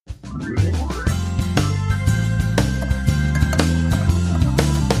Hi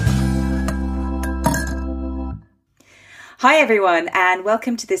everyone, and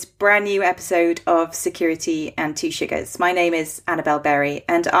welcome to this brand new episode of Security and Two Sugars. My name is Annabelle Berry,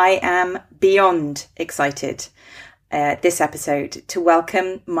 and I am beyond excited this episode to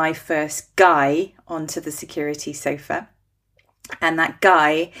welcome my first guy onto the security sofa. And that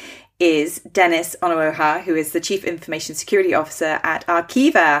guy is Dennis Onuoha, who is the Chief Information Security Officer at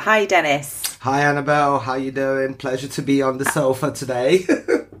Arqiva. Hi, Dennis. Hi, Annabelle. How you doing? Pleasure to be on the sofa today.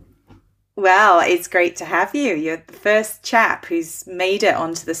 Well, it's great to have you. You're the first chap who's made it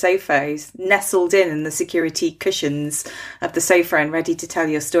onto the sofa, who's nestled in the security cushions of the sofa and ready to tell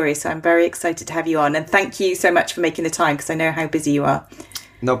your story. So I'm very excited to have you on. And thank you so much for making the time, because I know how busy you are.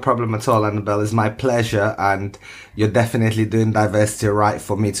 No problem at all, Annabelle. It's my pleasure. And you're definitely doing diversity right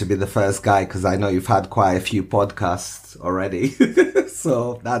for me to be the first guy, because I know you've had quite a few podcasts already.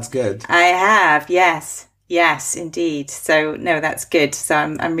 So that's good. I have, yes. Yes, indeed. So, no, that's good. So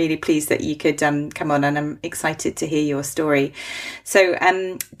I'm really pleased that you could come on, and I'm excited to hear your story. So,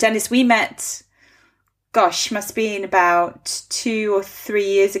 Dennis, we met, must be in about 2 or 3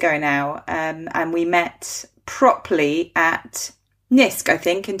 years ago now. And we met properly at NISC, I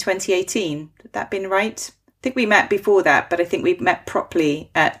think, in 2018. Would that been right? I think we met before that, but I think we met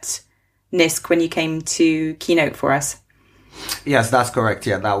properly at NISC when you came to keynote for us. Yes, that's correct.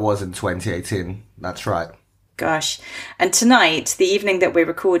 Yeah, that was in 2018. That's right. Gosh. And tonight, the evening that we're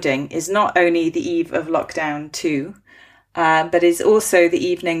recording, is not only the eve of lockdown 2, but is also the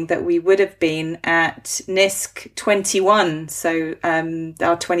evening that we would have been at NISC 21. So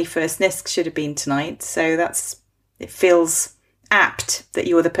our 21st NISC should have been tonight. So it feels apt that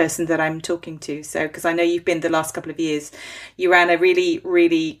you're the person that I'm talking to. So, because I know you've been the last couple of years, you ran a really,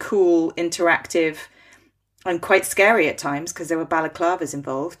 really cool, interactive, and quite scary at times, because there were balaclavas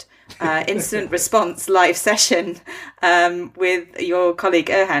involved, incident response live session with your colleague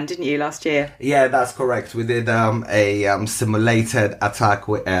Erhan, didn't you, last year? Yeah, that's correct. We did a simulated attack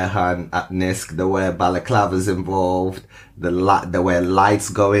with Erhan at NISC. There were balaclavas involved. There were lights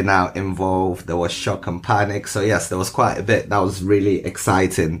going out involved. There was shock and panic. So yes, there was quite a bit. That was really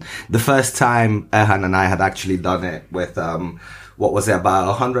exciting. The first time Erhan and I had actually done it with, what was it, about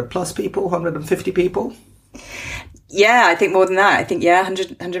 100 plus people, 150 people? Yeah, I think more than that. I think,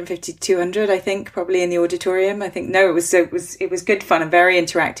 100, 150, 200, I think, probably in the auditorium. I think, no, it was good fun and very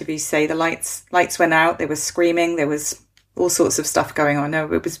interactive. You say the lights went out, there was screaming, there was all sorts of stuff going on. No,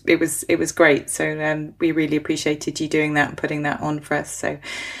 it was great. So we really appreciated you doing that and putting that on for us. So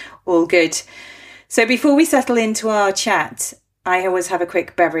all good. So before we settle into our chat, I always have a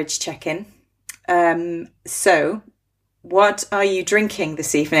quick beverage check-in. So what are you drinking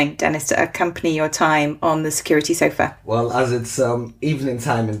this evening, Dennis, to accompany your time on the security sofa? Well, as it's evening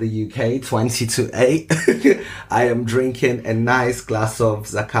time in the UK, 20 to 8, I am drinking a nice glass of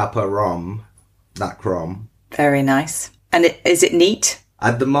Zacapa rum, black rum. Very nice. And is it neat?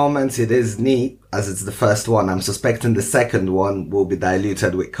 At the moment, it is neat, as it's the first one. I'm suspecting the second one will be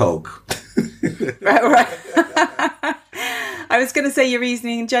diluted with Coke. Right. I was going to say you're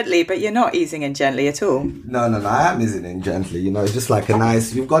easing in gently, but you're not easing in gently at all. No, I am easing in gently. You know, it's just like a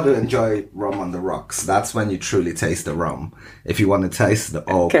nice, you've got to enjoy rum on the rocks. That's when you truly taste the rum. If you want to taste the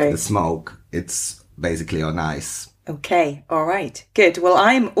oak, the smoke, it's basically on ice. Okay, all right, good. Well,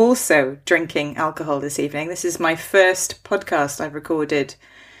 I'm also drinking alcohol this evening. This is my first podcast I've recorded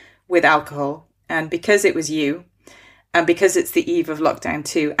with alcohol. And because it was you, and because it's the eve of lockdown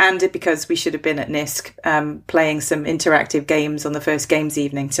 2, and because we should have been at NISC playing some interactive games on the first games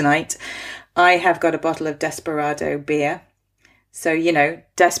evening tonight, I have got a bottle of Desperado beer. So, you know,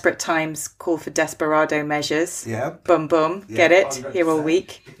 desperate times call for desperado measures. Yeah. Boom, boom. Yeah, get it? 100%. Here all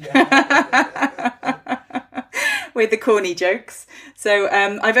week. Yeah. With the corny jokes. So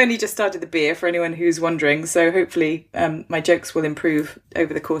I've only just started the beer, for anyone who's wondering. So hopefully my jokes will improve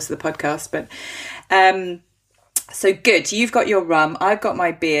over the course of the podcast. But so good. You've got your rum. I've got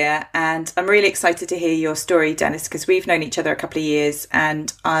my beer. And I'm really excited to hear your story, Dennis, because we've known each other a couple of years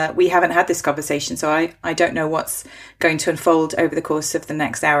and we haven't had this conversation. So I don't know what's going to unfold over the course of the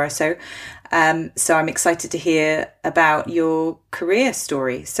next hour or so. So I'm excited to hear about your career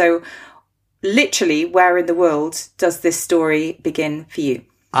story. So literally, where in the world does this story begin for you?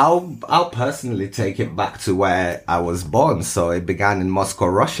 I'll personally take it back to where I was born. So it began in Moscow,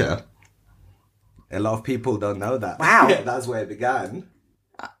 Russia. A lot of people don't know that. Wow. Yeah, that's where it began.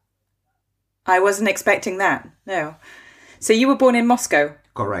 I wasn't expecting that. No. So you were born in Moscow?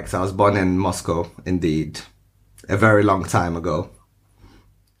 Correct. I was born in Moscow, indeed. A very long time ago.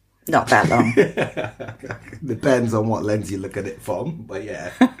 Not that long. Depends on what lens you look at it from, but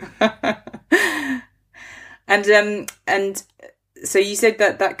yeah. And so you said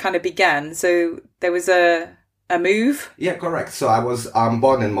that kind of began. So there was a move? Yeah, correct. So I'm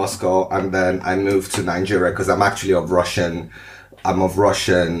born in Moscow, and then I moved to Nigeria because I'm actually of Russian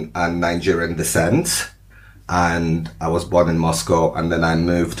and Nigerian descent. And I was born in Moscow, and then I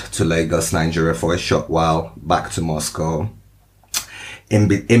moved to Lagos, Nigeria for a short while, back to Moscow. In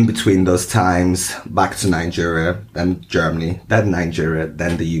between those times, back to Nigeria, then Germany, then Nigeria,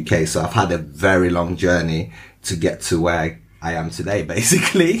 then the UK. So I've had a very long journey to get to where I am today,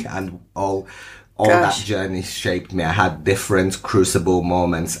 basically. And all that journey shaped me. I had different crucible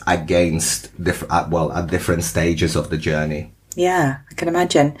moments at different stages of the journey. Yeah, I can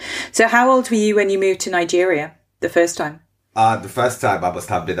imagine. So how old were you when you moved to Nigeria the first time? The first time I must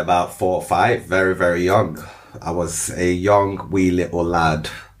have been about 4 or 5, very, very young. I was a young, wee little lad.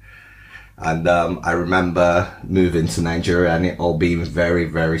 And I remember moving to Nigeria and it all being very,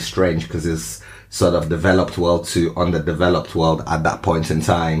 very strange because it's sort of developed world to underdeveloped world at that point in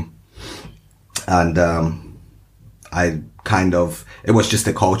time. And it was just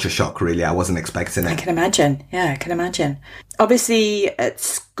a culture shock, really. I wasn't expecting it. I can imagine. Yeah, I can imagine. Obviously, at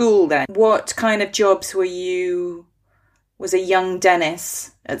school then, what kind of jobs was a young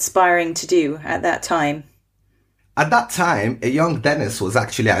Dennis aspiring to do at that time? At that time, a young Dennis was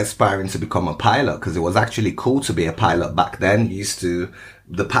actually aspiring to become a pilot because it was actually cool to be a pilot back then.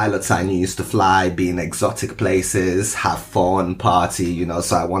 The pilots I knew used to fly, be in exotic places, have fun, party,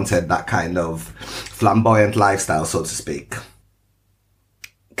 so I wanted that kind of flamboyant lifestyle, so to speak.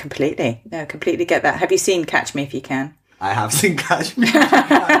 Completely. No, completely get that. Have you seen Catch Me If You Can? I have seen Catch Me If You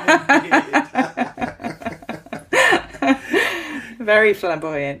Can. Very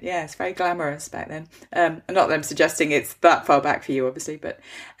flamboyant. Yeah, it's very glamorous back then. Not that I'm suggesting it's that far back for you, obviously, but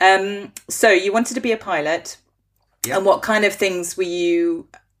so you wanted to be a pilot. Yep. And what kind of things were you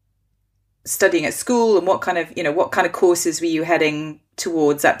studying at school, and what kind of courses were you heading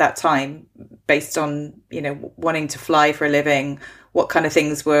towards at that time based on, wanting to fly for a living? What kind of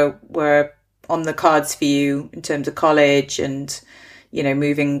things were on the cards for you in terms of college and,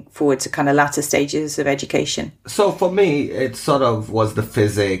 moving forward to kind of latter stages of education? So for me, it sort of was the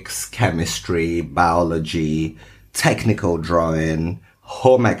physics, chemistry, biology, technical drawing,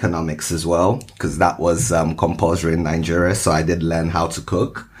 home economics as well, because that was compulsory in Nigeria. So I did learn how to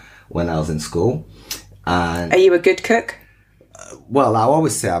cook when I was in school. And are you a good cook? Well, I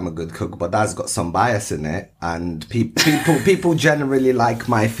always say I'm a good cook, but that's got some bias in it. And people generally like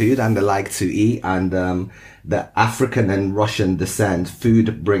my food and they like to eat. And the African and Russian descent,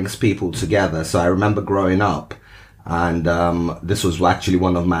 food brings people together. So I remember growing up, and this was actually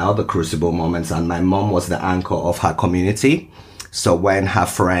one of my other crucible moments. And my mom was the anchor of her community. So when her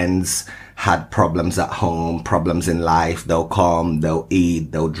friends had problems at home, problems in life, they'll come, they'll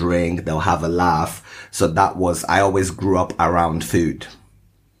eat, they'll drink, they'll have a laugh. So I always grew up around food.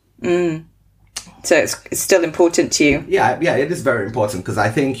 So it's still important to you? Yeah, it is very important because I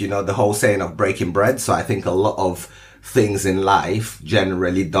think, the whole saying of breaking bread. So I think a lot of things in life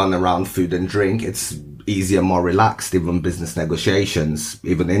generally done around food and drink, it's easier, more relaxed, even business negotiations,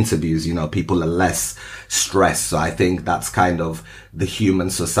 even interviews, people are less stressed. So I think that's kind of the human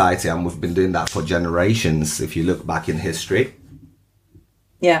society, and we've been doing that for generations if you look back in history.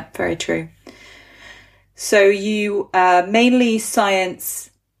 Yeah, very true. So you are mainly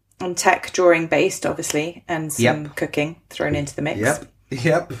science and tech drawing based, obviously, and some cooking thrown into the mix.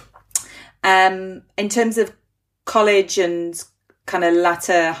 Yep. In terms of college and kind of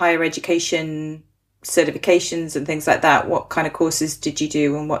latter higher education certifications and things like that, what kind of courses did you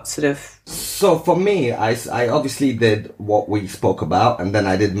do, and what sort of... So for me, I obviously did what we spoke about, and then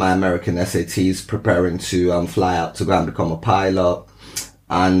I did my American SATs preparing to fly out to go and become a pilot.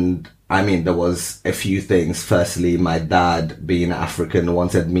 And I mean, there was a few things. Firstly, my dad, being African,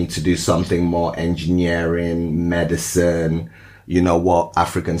 wanted me to do something more engineering, medicine, what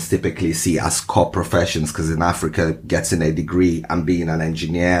Africans typically see as core professions, because in Africa, getting a degree and being an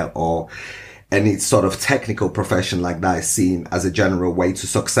engineer or any sort of technical profession like that is seen as a general way to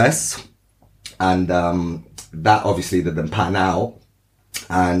success. And that obviously didn't pan out.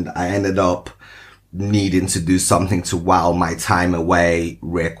 And I ended up needing to do something to while my time away,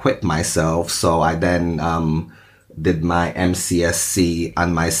 re-equip myself. So I then did my MCSC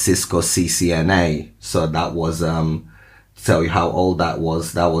and my Cisco CCNA. So that was... tell you how old that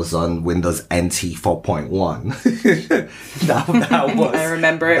was. That was on Windows NT 4.1. that was, I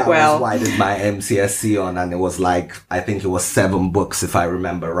remember it well. That was what I did my MCSC on, and it was I think it was 7 books, if I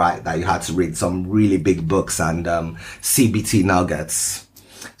remember right, that you had to read, some really big books and CBT nuggets.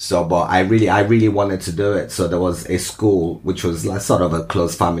 So, but I really wanted to do it. So there was a school, which was like sort of a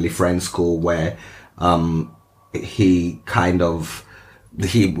close family friend school where, he kind of,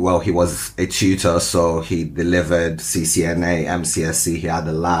 he was a tutor, so he delivered CCNA, MCSE, he had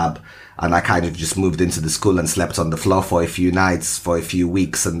a lab, and I kind of just moved into the school and slept on the floor for a few nights, for a few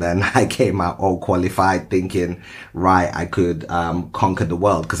weeks, and then I came out all qualified thinking, right, I could conquer the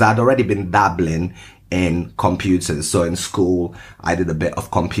world, because I'd already been dabbling in computers. So in school, I did a bit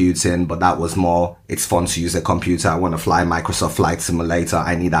of computing, but that was more, it's fun to use a computer. I want to fly Microsoft Flight Simulator.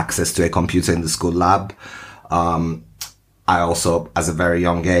 I need access to a computer in the school lab. I also, as a very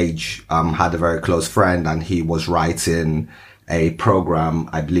young age, had a very close friend, and he was writing a program.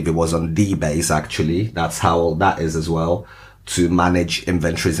 I believe it was on DBase, actually. That's how old that is as well, to manage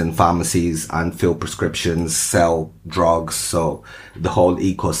inventories in pharmacies and fill prescriptions, sell drugs. So the whole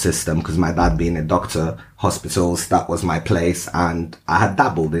ecosystem, because my dad being a doctor, hospitals, that was my place. And I had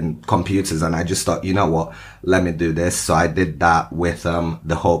dabbled in computers, and I just thought, you know what, let me do this. So I did that with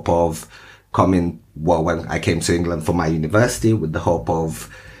the hope of when I came to England for my university, with the hope of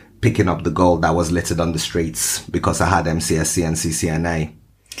picking up the gold that was littered on the streets, because I had MCSE and CCNA.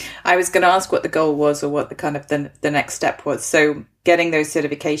 I was going to ask what the goal was, or what the kind of the next step was. So getting those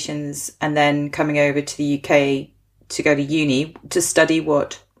certifications and then coming over to the UK to go to uni to study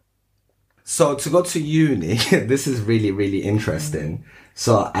what? So to go to uni, this is really, really interesting.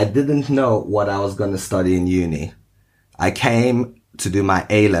 So I didn't know what I was going to study in uni. I came to do my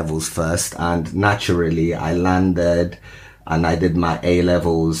A-levels first, and naturally I landed and I did my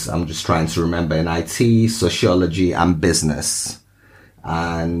A-levels. I'm just trying to remember, in IT, sociology and business.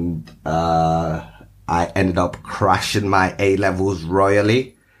 And I ended up crashing my A-levels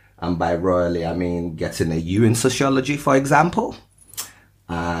royally. And by royally, I mean getting a U in sociology, for example.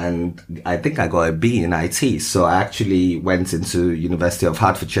 And I think I got a B in IT. So I actually went into University of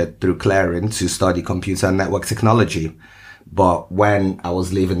Hertfordshire through Claring to study computer and network technology. But when I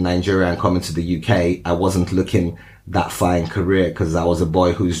was leaving Nigeria and coming to the UK, I wasn't looking that far in career, because I was a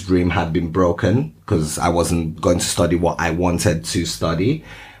boy whose dream had been broken, because I wasn't going to study what I wanted to study.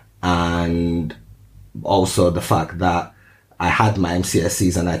 And also the fact that I had my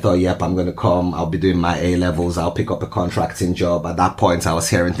MCSEs and I thought, yep, I'm going to come, I'll be doing my A-levels, I'll pick up a contracting job. At that point, I was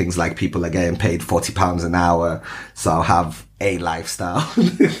hearing things like people are getting paid £40 an hour, so I'll have a lifestyle.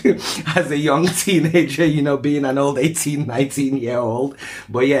 As a young teenager, you know, being an old 18, 19-year-old.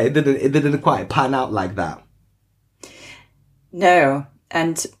 But yeah, it didn't quite pan out like that. No,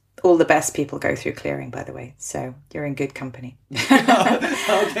 and all the best people go through clearing, by the way. So you're in good company.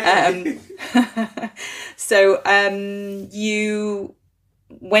 Okay. So you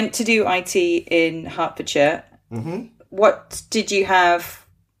went to do IT in Hertfordshire. Mm-hmm. What did you have?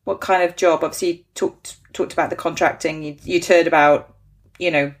 What kind of job? Obviously, you talked about the contracting. You'd heard about, you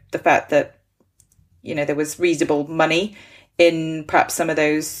know, the fact that, you know, there was reasonable money in perhaps some of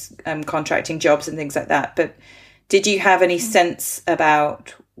those contracting jobs and things like that. But did you have any sense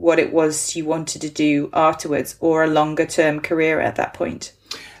about what it was you wanted to do afterwards, or a longer term career at that point?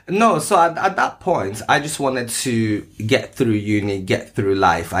 No, so at that point, I just wanted to get through uni, get through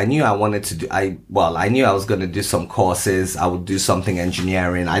life. I knew I wanted to I knew I was going to do some courses. I would do something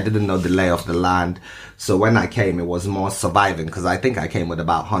engineering. I didn't know the lay of the land. So when I came, it was more surviving, because I think I came with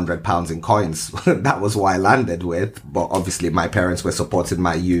about £100 in coins. That was what I landed with. But obviously my parents were supporting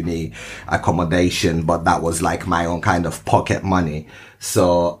my uni accommodation, but that was like my own kind of pocket money.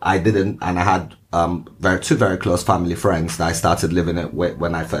 So I didn't, and I had two very close family friends that I started living with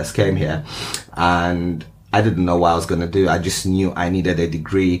when I first came here. And I didn't know what I was going to do. I just knew I needed a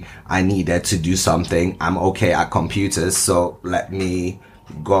degree. I needed to do something. I'm okay at computers, so let me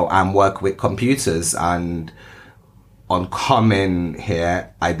go and work with computers. And on coming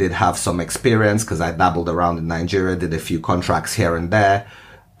here, I did have some experience, because I dabbled around in Nigeria, did a few contracts here and there.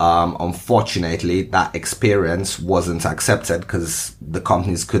 Unfortunately, that experience wasn't accepted because the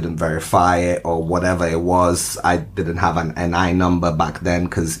companies couldn't verify it or whatever it was. I didn't have an NI number back then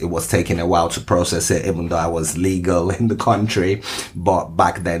because it was taking a while to process it, even though I was legal in the country. But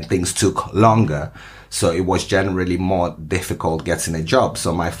back then things took longer. So it was generally more difficult getting a job.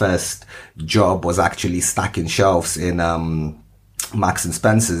 So my first job was actually stacking shelves in Marks and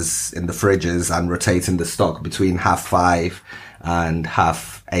Spencer's in the fridges and rotating the stock between 5:30 and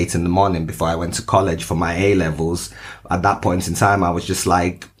 8:30 in the morning before I went to college for my A-levels. At that point in time, I was just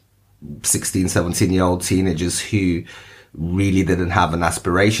like 16, 17-year-old teenagers who really didn't have an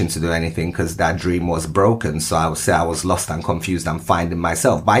aspiration to do anything because that dream was broken. So I would say I was lost and confused and finding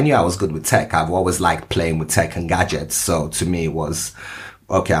myself. But I knew I was good with tech. I've always liked playing with tech and gadgets. So to me it was,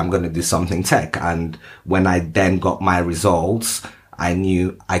 okay, I'm going to do something tech. And when I then got my results, I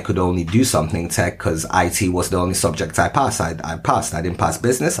knew I could only do something tech because IT was the only subject I passed. I passed. I didn't pass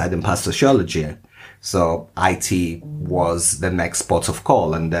business. I didn't pass sociology. So IT was the next port of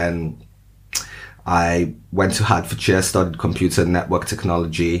call. And then I went to Hertfordshire, studied computer network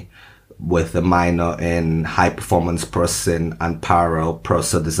technology with a minor in high performance processing and parallel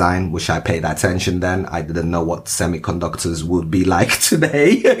processor design, which I paid attention then. I didn't know what semiconductors would be like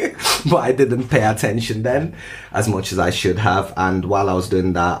today, but I didn't pay attention then as much as I should have. And while I was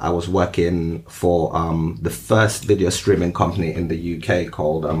doing that, I was working for the first video streaming company in the UK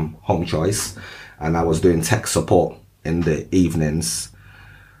called Home Choice, and I was doing tech support in the evenings.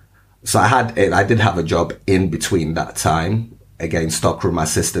 So I did have a job in between that time. Again, stockroom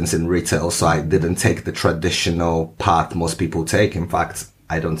assistants in retail. So I didn't take the traditional path most people take. In fact,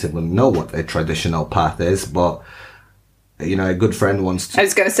 I don't even know what a traditional path is, but you know, a good friend wants to. I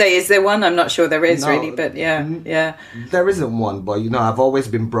was going to say, is there one? I'm not sure there is really, but yeah. There isn't one, but you know, I've always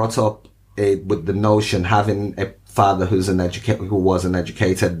been brought up with the notion, having a father who was an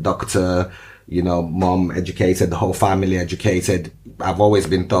educated doctor, you know, mom educated, the whole family educated. I've always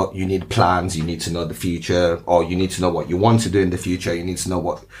been taught you need plans, you need to know the future, or you need to know what you want to do in the future, you need to know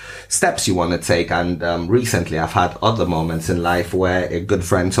what steps you want to take. And recently I've had other moments in life where a good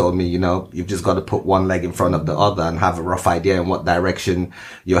friend told me, you know, you've just got to put one leg in front of the other and have a rough idea in what direction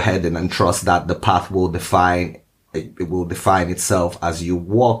you're heading, and trust that the path will define itself as you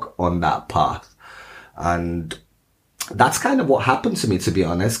walk on that path. And that's kind of what happened to me, to be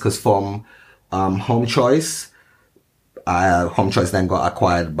honest, because from Home Choice then got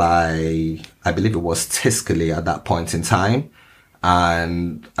acquired by, I believe it was Tiscali at that point in time.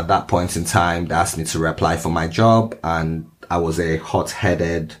 And at that point in time, they asked me to reapply for my job. And I was a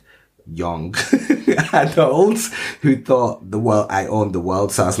hot-headed young adult who thought I owned the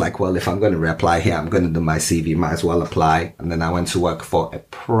world. So I was like, well, if I'm going to reapply here, I'm going to do my CV, might as well apply. And then I went to work for a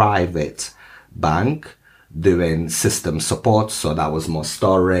private bank doing system support. So that was more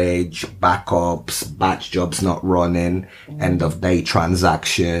storage, backups, batch jobs not running, end of day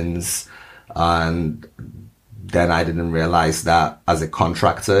transactions. And then I didn't realize that as a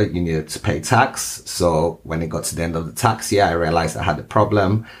contractor, you needed to pay tax. So when it got to the end of the tax year, I realized I had a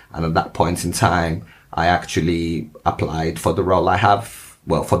problem. And at that point in time, I actually applied for the role I have,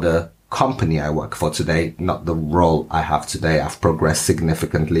 well, for the company I work for today, not the role I have today. I've progressed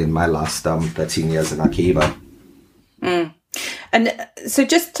significantly in my last 13 years in Akiva. And so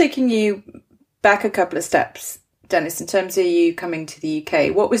just taking you back a couple of steps, Dennis, in terms of you coming to the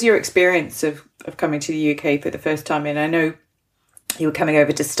UK, what was your experience of coming to the UK for the first time? And I know you were coming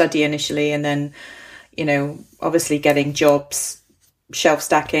over to study initially, and then, you know, obviously getting jobs, shelf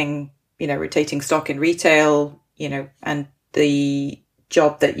stacking, you know, rotating stock in retail, you know, and the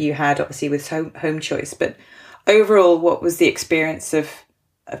job that you had obviously with Home Choice. But overall, what was the experience of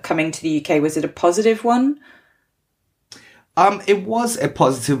coming to the UK? Was it a positive one? It was a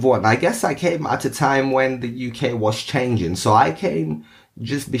positive one. I guess I came at a time when the UK was changing. So I came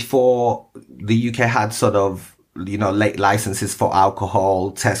just before the UK had sort of, you know, late licenses for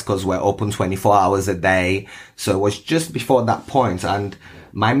alcohol. Tesco's were open 24 hours a day. So it was just before that point. And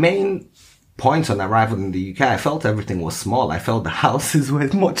my main point on arrival in the UK, I felt everything was small. I felt the houses were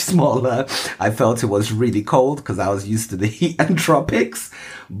much smaller. I felt it was really cold because I was used to the heat and tropics.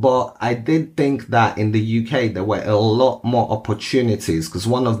 But I did think that in the UK, there were a lot more opportunities, because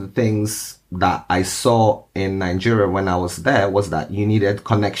one of the things that I saw in Nigeria when I was there was that you needed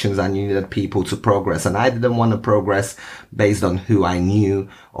connections and you needed people to progress. And I didn't want to progress based on who I knew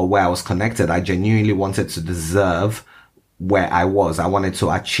or where I was connected. I genuinely wanted to deserve where I was. I wanted to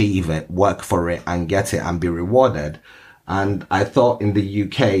achieve it, work for it and get it and be rewarded. And I thought in the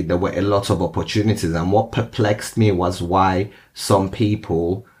UK, there were a lot of opportunities. And what perplexed me was why some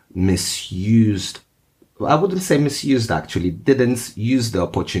people misused, I wouldn't say misused actually, didn't use the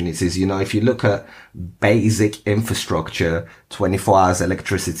opportunities. You know, if you look at basic infrastructure, 24 hours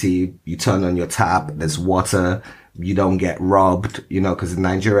electricity, you turn on your tap, there's water, you don't get robbed, you know, because in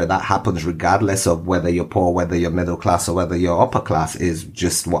Nigeria that happens regardless of whether you're poor, whether you're middle class or whether you're upper class, is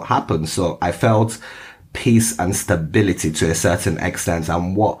just what happens. So I felt peace and stability to a certain extent,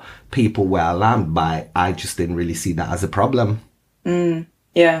 and what people were alarmed by, I just didn't really see that as a problem.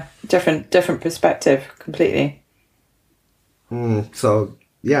 Yeah, different perspective completely. So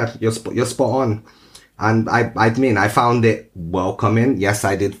yeah, you're spot on. And I mean, I found it welcoming. Yes,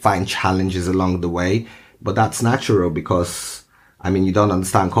 I did find challenges along the way, but that's natural because, I mean, you don't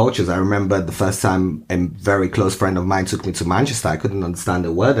understand cultures. I remember the first time a very close friend of mine took me to Manchester. I couldn't understand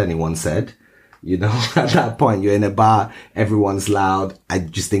a word anyone said. You know, at that point, you're in a bar, everyone's loud. I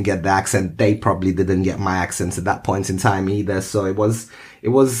just didn't get the accent. They probably didn't get my accent at that point in time either. So it was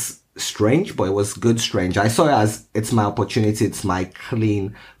strange, but it was good strange. I saw it as it's my opportunity. It's my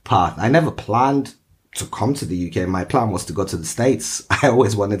clean path. I never planned to come to the UK. My plan was to go to the States. I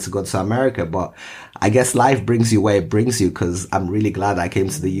always wanted to go to America, but I guess life brings you where it brings you, because I'm really glad I came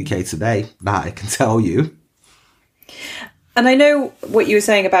to the UK today. That I can tell you. And I know what you were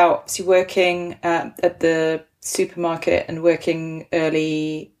saying about working at the supermarket and working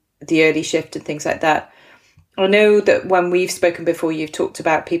the early shift and things like that. I know that when we've spoken before, you've talked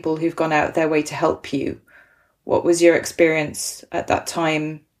about people who've gone out of their way to help you. What was your experience at that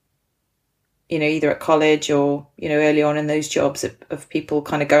time, you know, either at college or, you know, early on in those jobs of people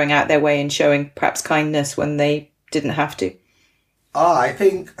kind of going out their way and showing perhaps kindness when they didn't have to? Oh, I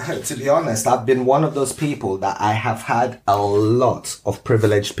think, to be honest, I've been one of those people that I have had a lot of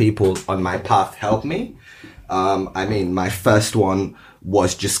privileged people on my path help me. I mean, my first one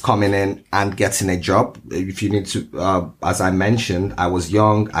was just coming in and getting a job. If you need to, as I mentioned, I was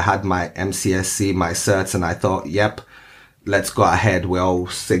young. I had my MCSC, my certs, and I thought, yep, let's go ahead. We're all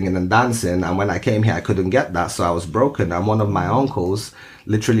singing and dancing. And when I came here, I couldn't get that. So I was broken. And one of my uncles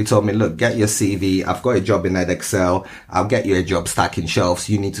literally told me, look, get your CV. I've got a job in Edexcel. I'll get you a job stacking shelves.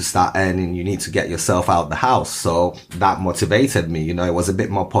 You need to start earning. You need to get yourself out the house. So that motivated me. You know, it was a bit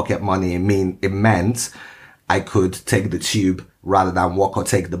more pocket money. It meant I could take the tube rather than walk or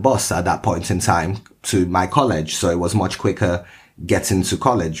take the bus at that point in time to my college. So it was much quicker getting to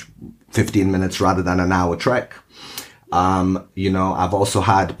college, 15 minutes rather than an hour trek. You know, I've also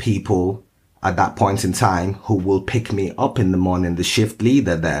had people at that point in time who will pick me up in the morning, the shift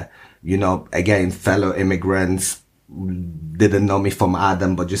leader there, you know, again, fellow immigrants, didn't know me from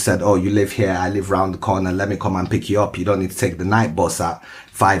Adam, but just said, oh, you live here, I live round the corner, let me come and pick you up. You don't need to take the night bus at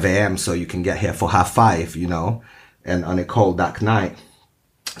 5 a.m. so you can get here for 5:30, you know, and on a cold dark night.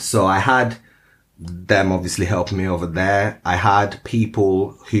 So I had them obviously help me over there. I had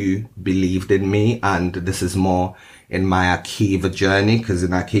people who believed in me, and this is more in my Akiva journey, because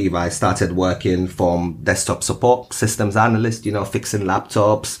in Akiva I started working from desktop support, systems analyst, you know, fixing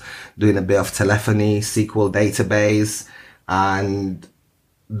laptops, doing a bit of telephony, SQL database. And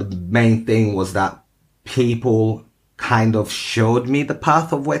the main thing was that people kind of showed me the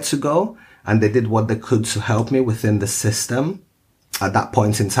path of where to go, and they did what they could to help me within the system at that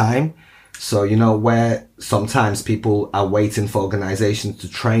point in time. So, you know, where sometimes people are waiting for organizations to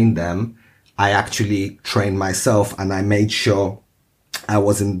train them, I actually trained myself, and I made sure I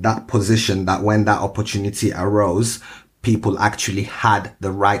was in that position that when that opportunity arose, people actually had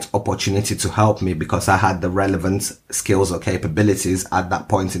the right opportunity to help me because I had the relevant skills or capabilities at that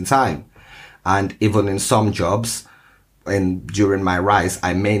point in time. And even in some jobs, during my rise,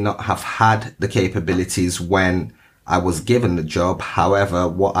 I may not have had the capabilities when I was given the job. However,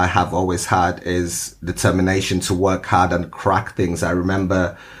 what I have always had is determination to work hard and crack things. I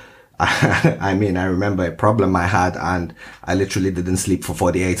remember a problem I had, and I literally didn't sleep for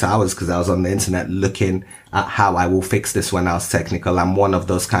 48 hours because I was on the internet looking at how I will fix this when I was technical. I'm one of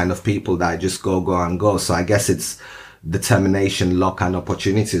those kind of people that I just go. So I guess it's determination, luck, and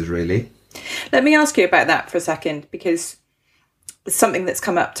opportunities, really. Let me ask you about that for a second, because it's something that's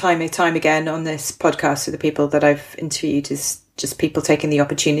come up time and time again on this podcast with the people that I've interviewed, is just people taking the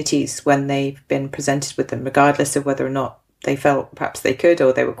opportunities when they've been presented with them, regardless of whether or not they felt perhaps they could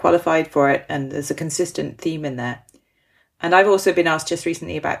or they were qualified for it. And there's a consistent theme in there. And I've also been asked just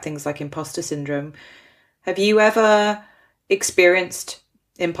recently about things like imposter syndrome. Have you ever experienced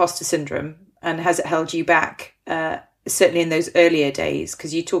imposter syndrome, and has it held you back, certainly in those earlier days?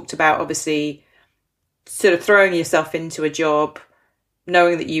 Because you talked about obviously sort of throwing yourself into a job,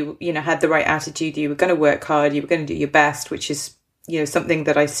 knowing that you know, had the right attitude, you were going to work hard, you were going to do your best, which is, you know, something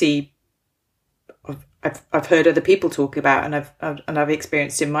that I see I've heard other people talk about, and I've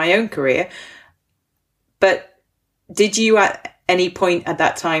experienced in my own career. But did you at any point at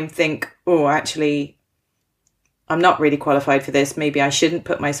that time think, oh, actually, I'm not really qualified for this, maybe I shouldn't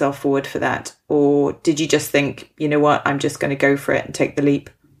put myself forward for that? Or did you just think, you know what, I'm just going to go for it and take the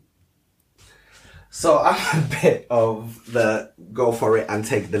leap? So I'm a bit of the go for it and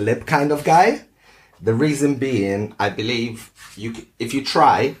take the leap kind of guy. The reason being, I believe if you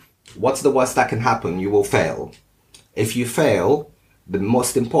try, what's the worst that can happen? You will fail. If you fail, the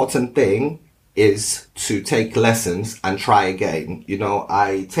most important thing is to take lessons and try again. You know,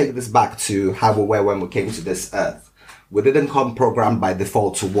 I take this back to how we were when we came to this earth. We didn't come programmed by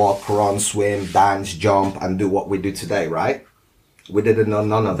default to walk, run, swim, dance, jump, and do what we do today, right? We didn't know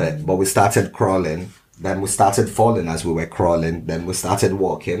none of it, but we started crawling, then we started falling as we were crawling, then we started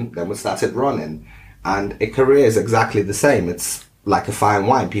walking, then we started running. And a career is exactly the same. It's like a fine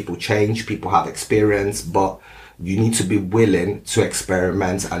wine. People change, people have experience, but you need to be willing to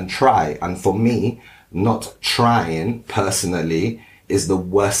experiment and try. And for me, not trying personally is the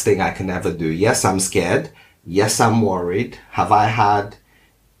worst thing I can ever do. Yes, I'm scared. Yes, I'm worried. Have I had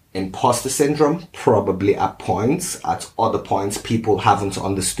imposter syndrome? Probably at points. At other points, people haven't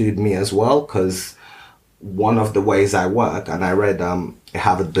understood me as well, because one of the ways I work, and I read a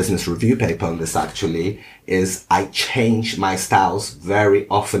Harvard Business Review paper on this actually, is I change my styles very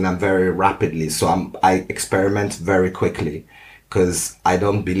often and very rapidly. So I experiment very quickly, because I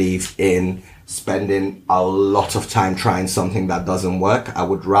don't believe in spending a lot of time trying something that doesn't work. I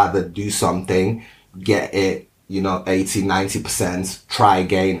would rather do something, get it, 80, 90%, try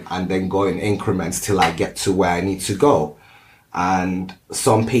again, and then go in increments till I get to where I need to go. And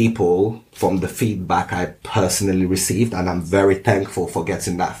some people, from the feedback I personally received, and I'm very thankful for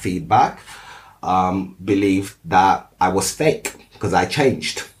getting that feedback, believed that I was fake because I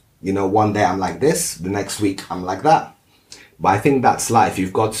changed. One day I'm like this, the next week I'm like that. But I think that's life.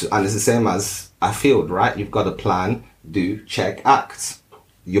 You've got to, and it's the same as a field, right? You've got to plan, do, check, act.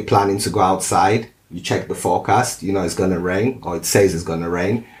 You're planning to go outside, you check the forecast, it's going to rain, or it says it's going to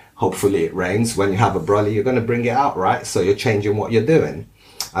rain. Hopefully it rains. When you have a brolly, you're going to bring it out, right? So you're changing what you're doing.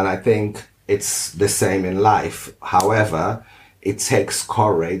 And I think it's the same in life. However, it takes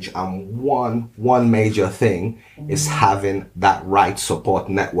courage. And one major thing is having that right support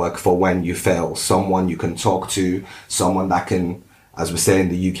network for when you fail. Someone you can talk to, someone that can, as we say in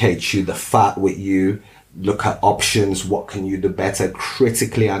the UK, chew the fat with you, look at options. What can you do better?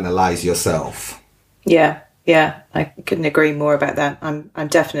 Critically analyze yourself. Yeah, I couldn't agree more about that. I'm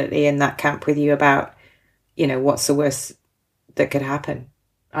definitely in that camp with you about, what's the worst that could happen.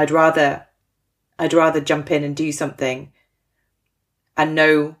 I'd rather jump in and do something and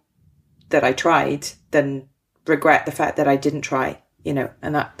know that I tried than regret the fact that I didn't try, and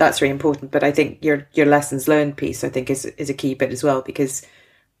that's really important. But I think your lessons learned piece, I think, is a key bit as well, because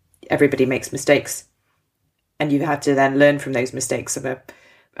everybody makes mistakes, and you've had to then learn from those mistakes. Of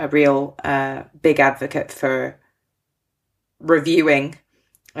a real big advocate for reviewing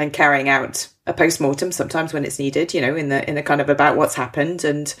and carrying out a post-mortem sometimes when it's needed, in the kind of about what's happened,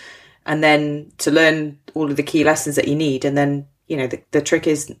 and then to learn all of the key lessons that you need. And then, the trick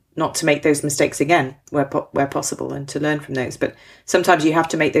is not to make those mistakes again where possible, and to learn from those. But sometimes you have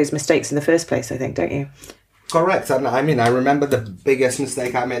to make those mistakes in the first place, I think, don't you? Correct. And I remember the biggest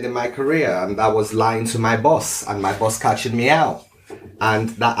mistake I made in my career, and that was lying to my boss, and my boss catching me out. And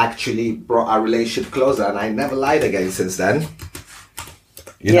that actually brought our relationship closer, and I never lied again since then.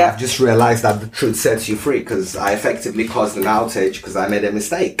 I've just realized that the truth sets you free, because I effectively caused an outage because I made a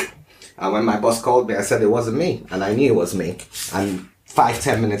mistake. And when my boss called me, I said it wasn't me, and I knew it was me. And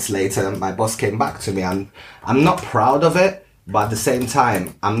 5-10 minutes later, my boss came back to me, and I'm not proud of it, but at the same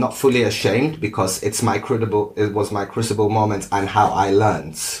time, I'm not fully ashamed, because it was my crucible moment and how I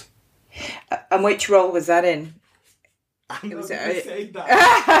learned. And which role was that in? I'm not going to say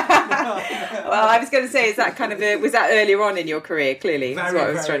that. Well, I was going to say, is that was that earlier on in your career? Clearly, that's what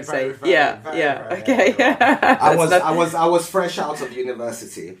I was trying to say. Okay. I was fresh out of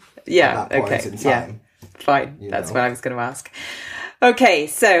university. Yeah. At that point in time. Yeah. Fine. That's what I was going to ask. Okay,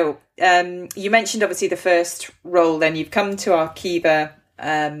 so you mentioned obviously the first role. Then you've come to Arqiva.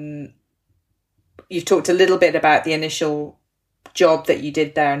 You've talked a little bit about the initial job that you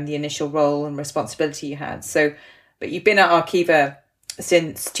did there and the initial role and responsibility you had. So. But you've been at Arqiva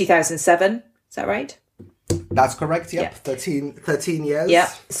since 2007, is that right? That's correct, yep. 13 years. Yeah.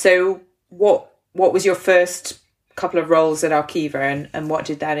 So what was your first couple of roles at Arqiva, and what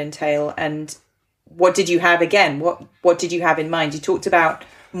did that entail? And what did you have again? What did you have in mind? You talked about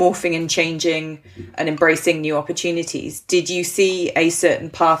morphing and changing and embracing new opportunities. Did you see a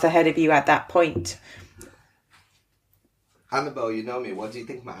certain path ahead of you at that point? Annabelle, you know me. What do you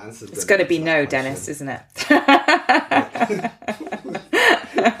think my answer is? It's going to be no, Dennis, isn't it?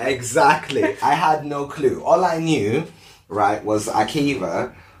 Exactly. I had no clue. All I knew, right, was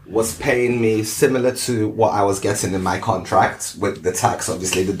Arqiva was paying me similar to what I was getting in my contract, with the tax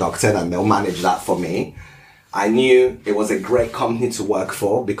obviously deducted, and they'll manage that for me. I knew it was a great company to work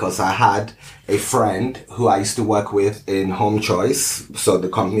for, because I had a friend who I used to work with in Home Choice. So the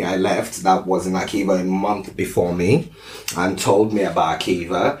company I left, that was in Arqiva a month before me, and told me about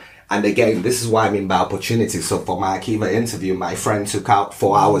Arqiva. And again, this is why I'm in by opportunity. So for my Arqiva interview, my friend took out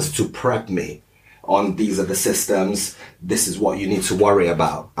 4 hours to prep me on these are the systems, this is what you need to worry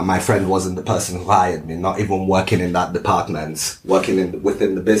about. And my friend wasn't the person who hired me, not even working in that department, working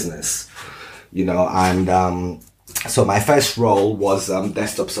within the business. and so my first role was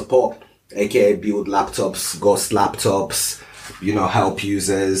desktop support, aka build laptops, ghost laptops, help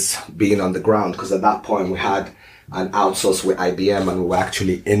users being on the ground, because at that point we had an outsource with IBM and we were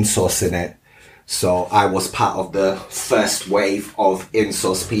actually insourcing it. So I was part of the first wave of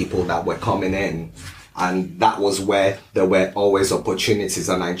in-source people that were coming in. And that was where there were always opportunities,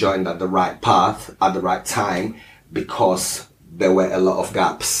 and I joined at the right path at the right time because there were a lot of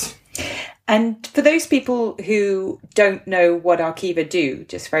gaps. And for those people who don't know what Arqiva do,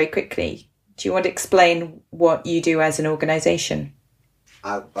 just very quickly, do you want to explain what you do as an organisation?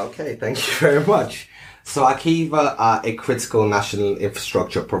 Okay, thank you very much. So Arqiva are a critical national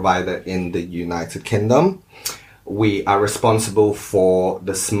infrastructure provider in the United Kingdom. We are responsible for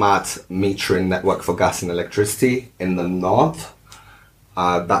the smart metering network for gas and electricity in the north.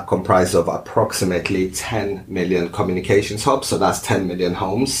 That comprises of approximately 10 million communications hubs, so that's 10 million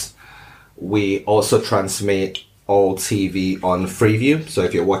homes. We also transmit all TV on Freeview. So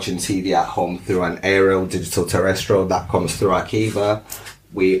if you're watching TV at home through an aerial, digital, terrestrial, that comes through Arqiva.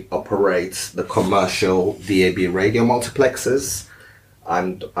 We operate the commercial DAB radio multiplexers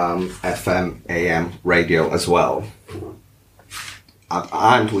and FM, AM radio as well.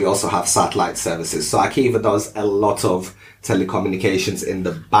 And we also have satellite services. So Arqiva does a lot of telecommunications in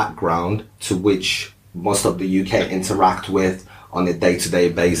the background, to which most of the UK interact with on a day-to-day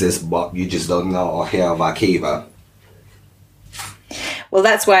basis, but you just don't know or hear of Arqiva. Well,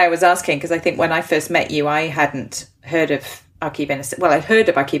 that's why I was asking, because I think when I first met you, I hadn't heard of Arqiva. Well, I'd heard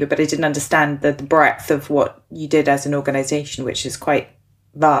of Arqiva, but I didn't understand the breadth of what you did as an organisation, which is quite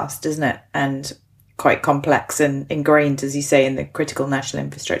vast, isn't it? And quite complex and ingrained, as you say, in the critical national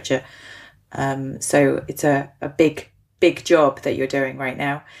infrastructure. So it's a big job that you're doing right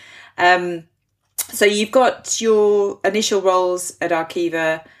now. So you've got your initial roles at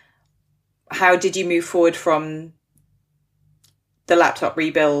Arqiva. How did you move forward from the laptop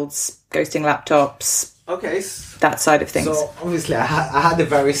rebuilds, ghosting laptops, that side of things? So obviously I had a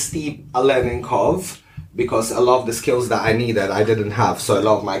very steep learning curve, because a lot of the skills that I needed, I didn't have. So a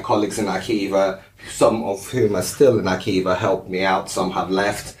lot of my colleagues in Arqiva, some of whom are still in Arqiva, helped me out. Some have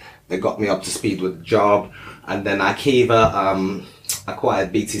left. They got me up to speed with the job. And then Arqiva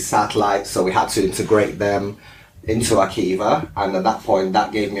acquired BT Satellite, so we had to integrate them into Arqiva. And at that point,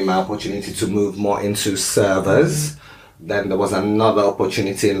 that gave me my opportunity to move more into servers. Then there was another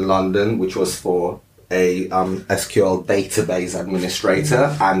opportunity in London, which was for a SQL database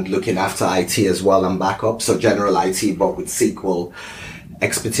administrator and looking after IT as well and backup. So general IT, but with SQL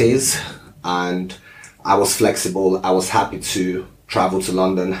expertise. And I was flexible. I was happy to travel to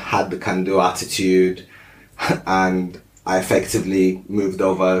London, had the can-do attitude, and I effectively moved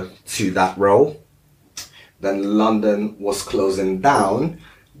over to that role. Then London was closing down,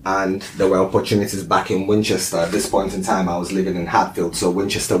 and there were opportunities back in Winchester. At this point in time, I was living in Hatfield, so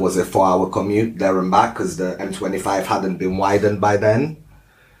Winchester was a 4-hour commute there and back, because the M25 hadn't been widened by then.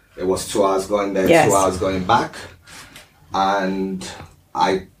 It was 2 hours going there, yes. 2 hours going back. And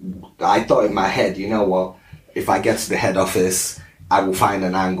I thought in my head, you know what, if I get to the head office, I will find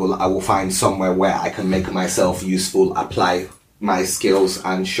an angle, I will find somewhere where I can make myself useful, apply my skills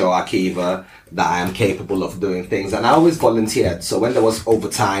and show Arqiva that I am capable of doing things. And I always volunteered. So when there was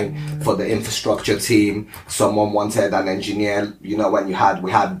overtime for the infrastructure team, someone wanted an engineer, when we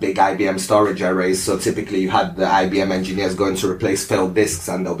had big IBM storage arrays. So typically you had the IBM engineers going to replace failed disks,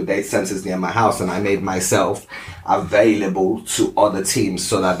 and there'll be data centers near my house. And I made myself available to other teams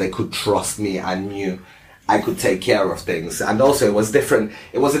so that they could trust me and knew I could take care of things. And also it was different.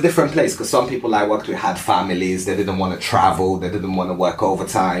 It was a different place, because some people I worked with had families. They didn't want to travel. They didn't want to work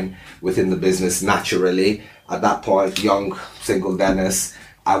overtime within the business naturally. At that point, young, single Dennis,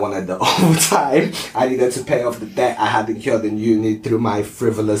 I wanted the overtime. I needed to pay off the debt I had incurred in uni through my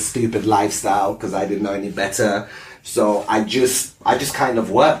frivolous, stupid lifestyle, because I didn't know any better. So I just kind of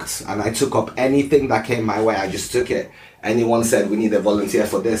worked, and I took up anything that came my way. I just took it. Anyone said, we need a volunteer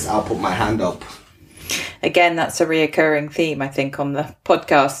for this, I'll put my hand up. Again, that's a reoccurring theme, I think, on the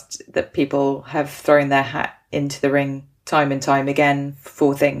podcast, that people have thrown their hat into the ring time and time again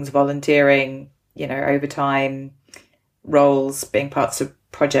for things, volunteering, overtime, roles, being parts of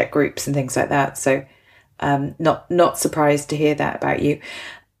project groups and things like that. So not surprised to hear that about you.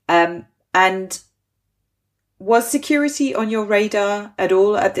 And was security on your radar at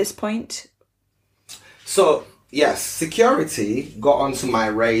all at this point? So, yes, security got onto my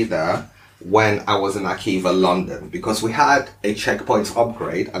radar when I was in Arqiva London, because we had a checkpoint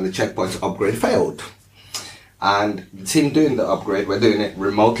upgrade and the checkpoint upgrade failed. And the team doing the upgrade, we're doing it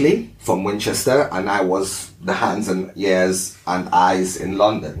remotely from Winchester, and I was the hands and ears and eyes in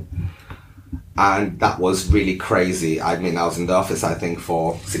London. And that was really crazy. I mean, I was in the office, I think,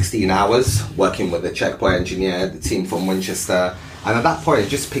 for 16 hours, working with the checkpoint engineer, the team from Winchester. And at that point, it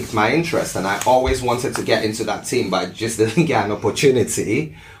just piqued my interest. And I always wanted to get into that team, but I just didn't get an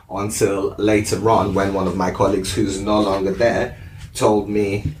opportunity until later on when one of my colleagues, who's no longer there, told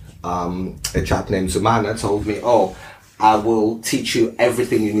me, a chap named Zumana told me, oh, I will teach you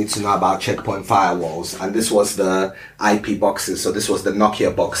everything you need to know about checkpoint firewalls. And this was the IP boxes. So this was the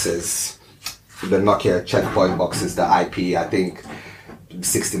Nokia boxes, the Nokia checkpoint boxes, the IP, I think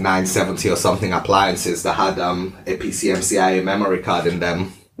 6970 or something appliances that had a PCMCIA memory card in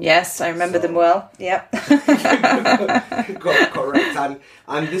them. Yes, I remember them well. Yep. Correct.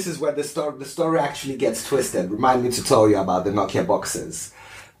 And this is where the story actually gets twisted. Remind me to tell you about the Nokia boxes.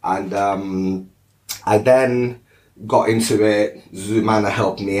 And I then got into it. Zumana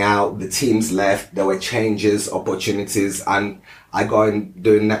helped me out. The teams left. There were changes, opportunities, and I got in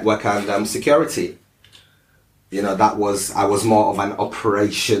doing network and security. You know, I was more of an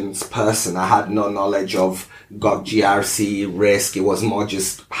operations person. I had no knowledge of GRC, risk. It was more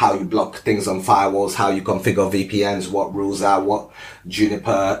just how you block things on firewalls, how you configure VPNs, what rules are, what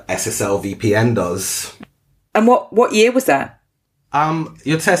Juniper SSL VPN does. And what year was that?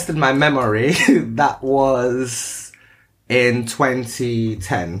 You tested my memory. That was in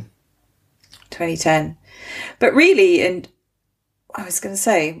 2010. 2010. But really, and I was going to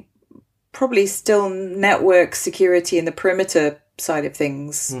say, probably still network security and the perimeter side of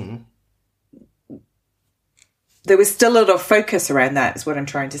things. Mm-hmm. There was still a lot of focus around that, is what I'm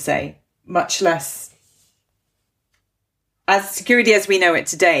trying to say. Much less as security as we know it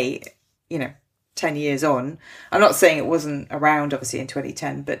today, 10 years on. I'm not saying it wasn't around, obviously, in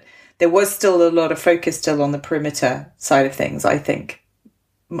 2010, but there was still a lot of focus still on the perimeter side of things, I think,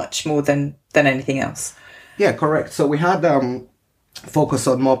 much more than anything else. Yeah, correct. So we had focus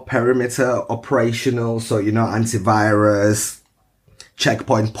on more perimeter operational, so antivirus,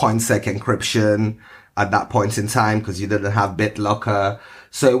 checkpoint, point-sec encryption at that point in time, because you didn't have BitLocker.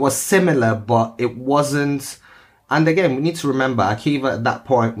 So it was similar, but it wasn't. And again, we need to remember, Akiva at that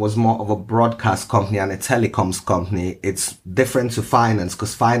point was more of a broadcast company and a telecoms company. It's different to finance,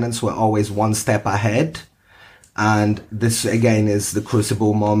 because finance were always one step ahead. And this, again, is the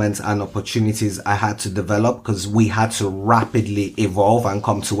crucible moments and opportunities I had to develop, because we had to rapidly evolve and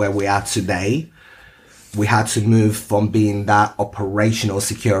come to where we are today. We had to move from being that operational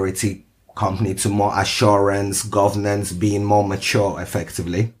security company to more assurance, governance, being more mature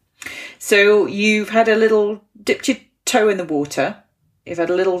effectively. So you've had a little dipped your toe in the water. You've had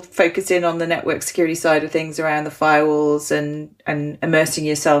a little focus in on the network security side of things around the firewalls and immersing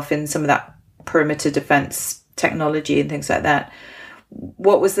yourself in some of that perimeter defense technology and things like that.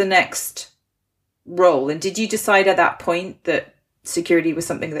 What was the next role? And did you decide at that point that security was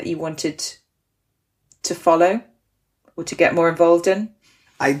something that you wanted to follow or to get more involved in?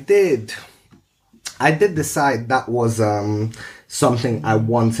 I did decide that was something I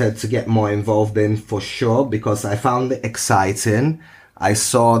wanted to get more involved in for sure, because I found it exciting. I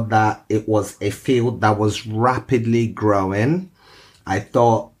saw that it was a field that was rapidly growing. I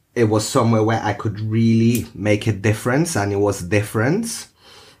thought it was somewhere where I could really make a difference, and it was different.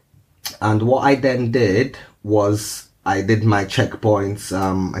 And what I then did was I did my checkpoints.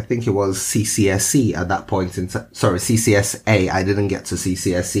 I think it was CCSE at that point CCSA. I didn't get to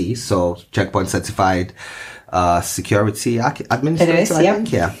CCSE. So checkpoint certified, security administrator, I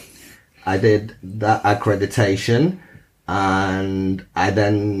think. Yeah. I did that accreditation, and I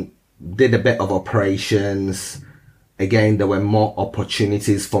then did a bit of operations. Again, there were more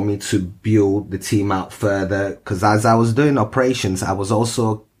opportunities for me to build the team out further, because as I was doing operations, I was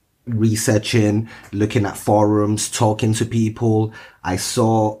also researching, looking at forums, talking to people. I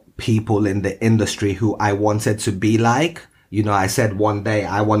saw people in the industry who I wanted to be like. I said one day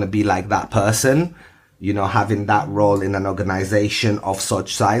I want to be like that person, having that role in an organization of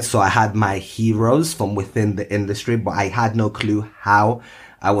such size. So I had my heroes from within the industry, but I had no clue how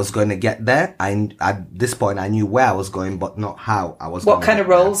I was going to get there. At this point, I knew where I was going, but not how I was going. What kind of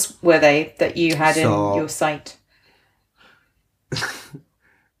roles were they that you had in your sight?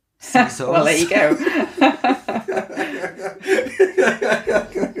 CISOs. Well, there you go.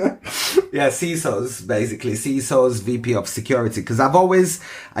 Yeah, CISOs, basically. CISOs, VP of security. Because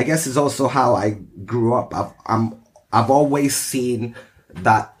I guess it's also how I grew up. I've always seen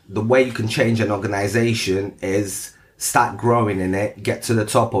that the way you can change an organization is start growing in it, get to the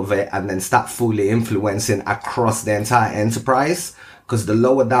top of it, and then start fully influencing across the entire enterprise. Because the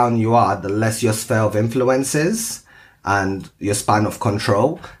lower down you are, the less your sphere of influence is and your span of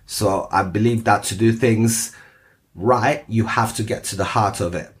control. So I believe that to do things right, you have to get to the heart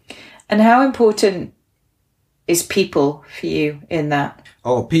of it. And how important is people for you in that?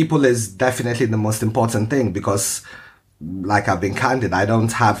 Oh, people is definitely the most important thing because, like I've been candid, I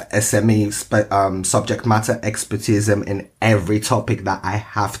don't have SME subject matter expertise in every topic that I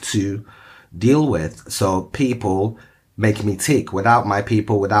have to deal with. So people make me tick. Without my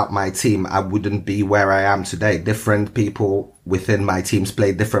people, without my team, I wouldn't be where I am today. Different people within my teams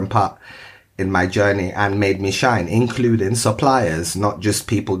play different part in my journey and made me shine, including suppliers, not just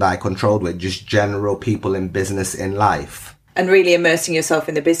people that I controlled with, just general people in business, in life. And really immersing yourself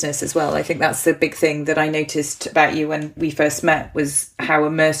in the business as well. I think that's the big thing that I noticed about you when we first met, was how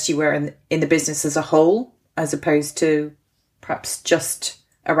immersed you were in the business as a whole, as opposed to perhaps just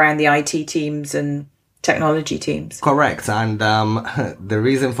around the IT teams and technology teams. Correct. And the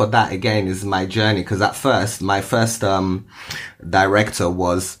reason for that, again, is my journey. Because at first, my first director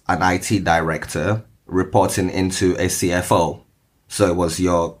was an IT director reporting into a CFO. So it was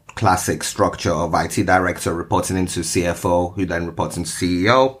your classic structure of IT director reporting into CFO, who then reports into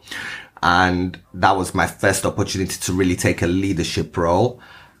CEO. And that was my first opportunity to really take a leadership role.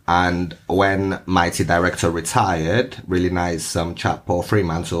 And when my IT director retired, really nice chap, Paul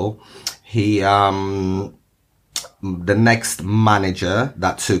Fremantle, he, the next manager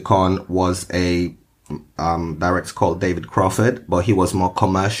that took on was a director called David Crawford, but he was more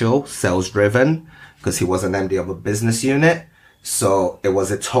commercial, sales driven, because he was an MD of a business unit. So it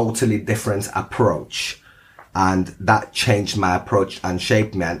was a totally different approach, and that changed my approach and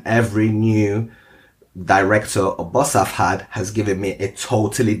shaped me. And every new director or boss I've had has given me a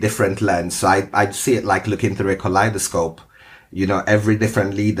totally different lens. So I see it like looking through a kaleidoscope. You know, every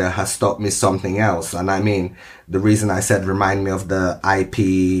different leader has taught me something else. And I mean, the reason I said remind me of the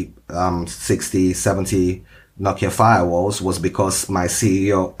IP 60, 70 Nokia firewalls was because my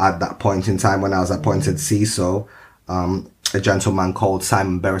CEO at that point in time, when I was appointed CISO, a gentleman called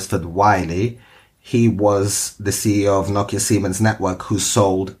Simon Beresford Wiley, he was the CEO of Nokia Siemens Network, who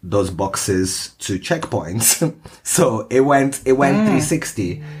sold those boxes to checkpoints. So it went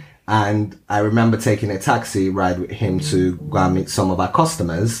 360. And I remember taking a taxi ride with him to go and meet some of our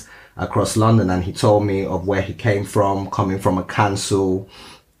customers across London. And he told me of where he came from, coming from a council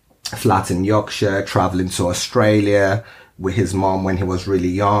flat in Yorkshire, traveling to Australia with his mom when he was really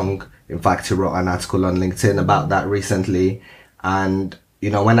young. In fact, he wrote an article on LinkedIn about that recently. And, you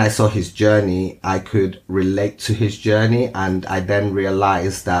know, when I saw his journey, I could relate to his journey. And I then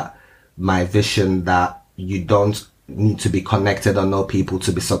realized that my vision that you don't need to be connected or know people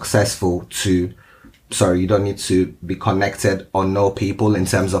to be successful you don't need to be connected or know people in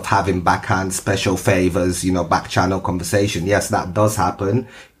terms of having backhand special favors, you know, back channel conversation. Yes, that does happen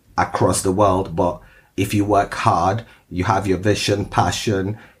across the world. But if you work hard, you have your vision,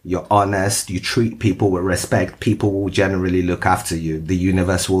 passion, you're honest, you treat people with respect, people will generally look after you. The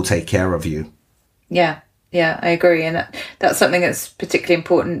universe will take care of you. Yeah, I agree. And that's something that's particularly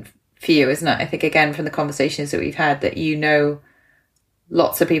important for you, isn't it? I think, again, from the conversations that we've had, that you know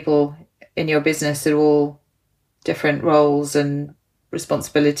lots of people in your business at all different roles and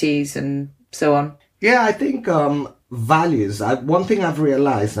responsibilities and so on. Yeah, I think values. One thing I've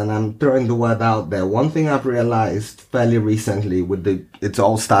realized, and I'm throwing the word out there, one thing I've realized fairly recently it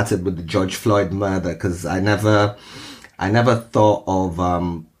all started with the George Floyd murder, because I never thought of,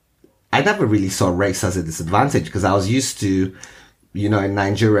 I never really saw race as a disadvantage, because I was used to, you know, in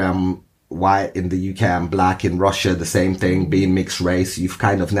Nigeria, I'm white, in the UK, I'm black, in Russia, the same thing, being mixed race, you've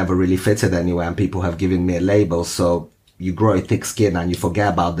kind of never really fitted anywhere, and people have given me a label. So you grow a thick skin and you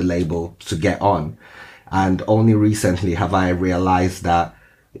forget about the label to get on. And only recently have I realized that,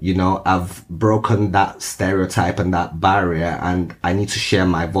 you know, I've broken that stereotype and that barrier, and I need to share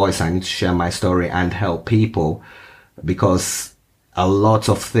my voice. I need to share my story and help people, because a lot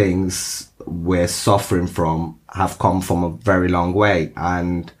of things we're suffering from have come from a very long way.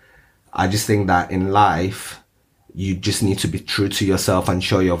 And I just think that in life, you just need to be true to yourself and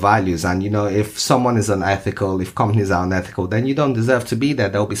show your values. And, you know, if someone is unethical, if companies are unethical, then you don't deserve to be there.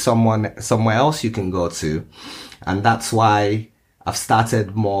 There'll be someone somewhere else you can go to. And that's why I've started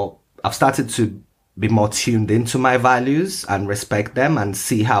to be more tuned into my values and respect them, and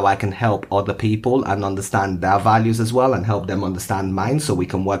see how I can help other people and understand their values as well, and help them understand mine, so we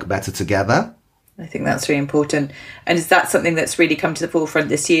can work better together. I think that's really important. And is that something that's really come to the forefront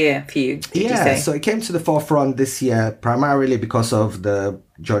this year for you, did you say? So it came to the forefront this year primarily because of the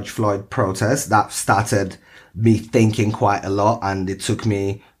George Floyd protest. That started me thinking quite a lot, and it took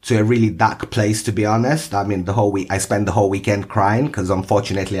me to a really dark place, to be honest. I mean, I spent the whole weekend crying, because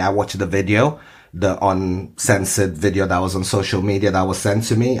unfortunately I watched the video, the uncensored video that was on social media that was sent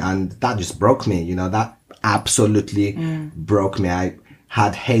to me, and that just broke me. You know, that absolutely broke me. I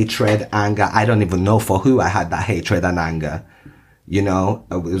had hatred, anger. I don't even know for who I had that hatred and anger. You know,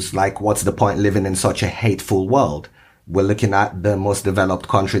 it was like, what's the point living in such a hateful world? We're looking at the most developed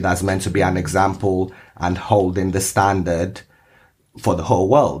country that's meant to be an example and holding the standard for the whole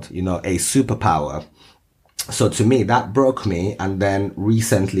world, you know, a superpower. So to me, that broke me. And then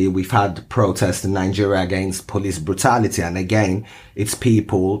recently we've had protests in Nigeria against police brutality. And again, it's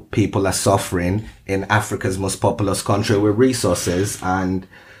people are suffering in Africa's most populous country with resources. And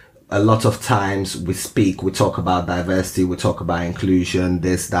a lot of times we talk about diversity, we talk about inclusion,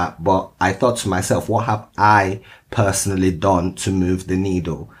 this, that. But I thought to myself, what have I personally done to move the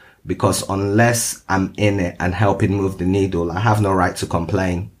needle? Because unless I'm in it and helping move the needle, I have no right to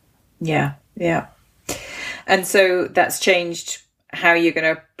complain. Yeah, yeah. And so that's changed how you're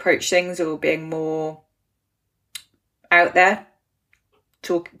going to approach things, or being more out there,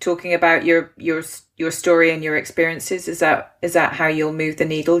 talking about your story and your experiences. Is that how you'll move the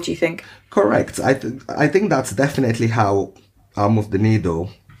needle, do you think? Correct. I think that's definitely how I'll move the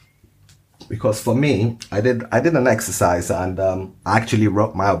needle. Because for me, I did an exercise, and I actually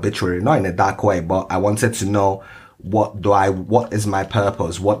wrote my obituary, not in a dark way, but I wanted to know what is my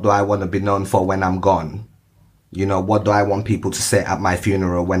purpose? What do I want to be known for when I'm gone? You know, what do I want people to say at my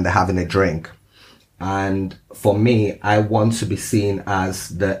funeral when they're having a drink? And for me, I want to be seen as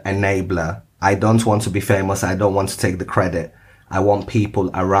the enabler. I don't want to be famous. I don't want to take the credit. I want people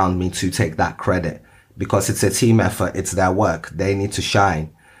around me to take that credit, because it's a team effort. It's their work. They need to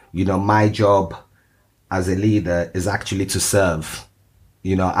shine. You know, my job as a leader is actually to serve.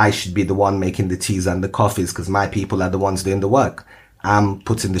 You know, I should be the one making the teas and the coffees, because my people are the ones doing the work. I'm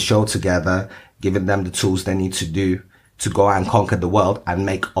putting the show together, giving them the tools they need to do to go and conquer the world and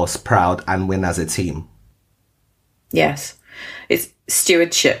make us proud and win as a team. Yes. It's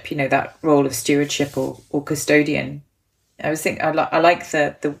stewardship, you know, that role of stewardship or custodian. I was thinking, I like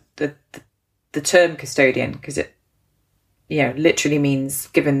the term custodian, because it, you know, literally means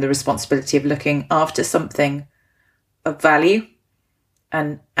given the responsibility of looking after something of value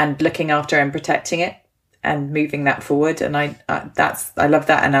and looking after and protecting it and moving that forward. And I love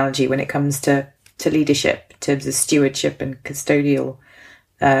that analogy when it comes to leadership, in terms of stewardship and custodial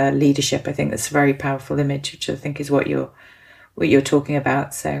leadership. I think that's a very powerful image, which I think is what you're talking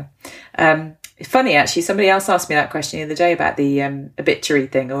about. So it's funny, actually, somebody else asked me that question the other day about the obituary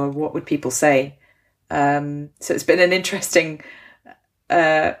thing, or what would people say. So it's been an interesting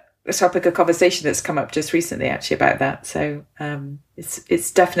topic of conversation that's come up just recently, actually, about that. So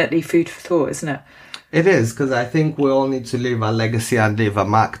it's definitely food for thought, isn't it? It is, because I think we all need to leave a legacy and leave a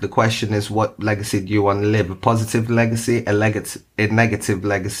mark. The question is, what legacy do you want to leave? A positive legacy, a negative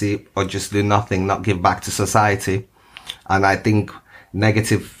legacy, or just do nothing, not give back to society? And I think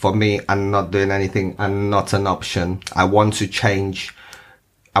negative for me and not doing anything and not an option. I want to change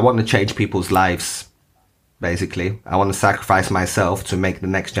people's lives, basically. I want to sacrifice myself to make the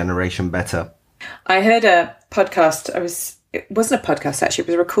next generation better. I heard a podcast. It wasn't a podcast, actually. It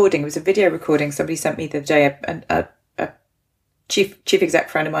was a recording. It was a video recording. Somebody sent me the other day. A chief exec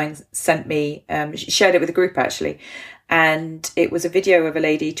friend of mine sent me, she shared it with a group, actually. And it was a video of a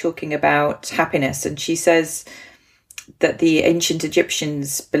lady talking about happiness. And she says that the ancient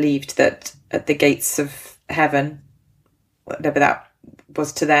Egyptians believed that at the gates of heaven, whatever that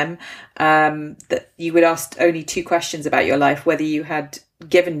was to them, that you would ask only 2 questions about your life: whether you had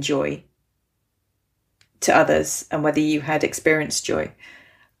given joy to others and whether you had experienced joy.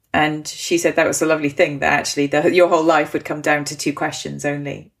 And she said that was a lovely thing, that actually your whole life would come down to 2 questions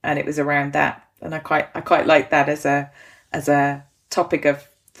only, and it was around that. And I quite like that as a topic of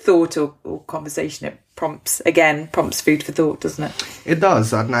thought or conversation. It prompts food for thought, doesn't it? It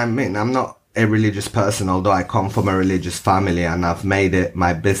does. And I mean, I'm not a religious person, although I come from a religious family, and I've made it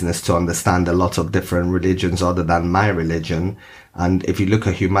my business to understand a lot of different religions other than my religion. And if you look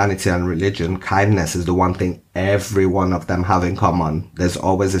at humanity and religion, kindness is the one thing every one of them have in common. There's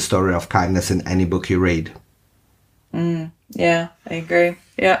always a story of kindness in any book you read. Yeah, I agree.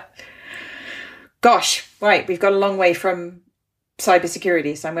 Yeah. Gosh, right. We've got a long way from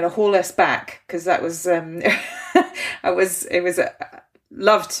cybersecurity, so I'm going to haul us back, because that was,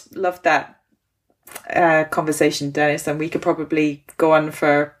 loved that conversation, Dennis, and we could probably go on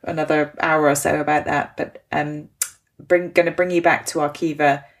for another hour or so about that. But going to bring you back to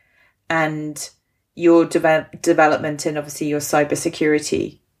Arqiva and your development in, obviously, your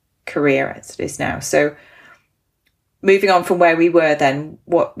cybersecurity career as it is now. So moving on from where we were then,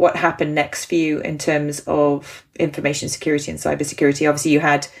 what happened next for you in terms of information security and cybersecurity? Obviously,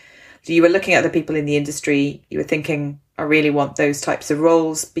 you were looking at the people in the industry. You were thinking, I really want those types of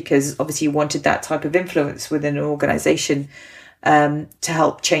roles, because obviously you wanted that type of influence within an organization. to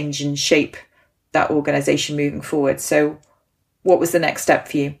help change and shape that organisation moving forward. So what was the next step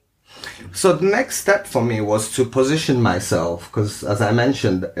for you? So the next step for me was to position myself, because as I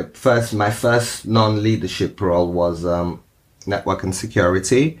mentioned, my first non-leadership role was network and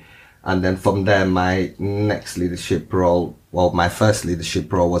security. And then from there, my next leadership role, my first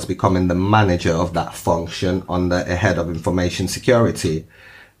leadership role was becoming the manager of that function under a head of information security.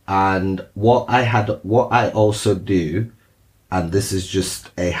 And what I also do, and this is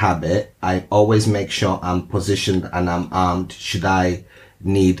just a habit, I always make sure I'm positioned and I'm armed should I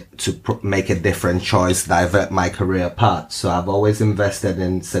need to make a different choice, divert my career path. So I've always invested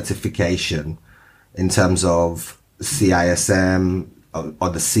in certification in terms of CISM or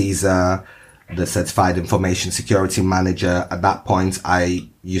the CISA, the Certified Information Security Manager. At that point, I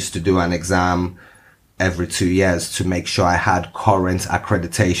used to do an exam every 2 years to make sure I had current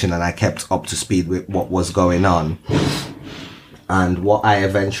accreditation and I kept up to speed with what was going on. And what I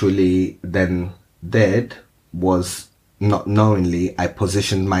eventually then did was, not knowingly, I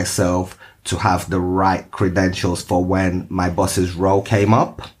positioned myself to have the right credentials for when my boss's role came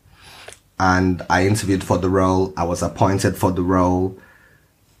up. And I interviewed for the role. I was appointed for the role.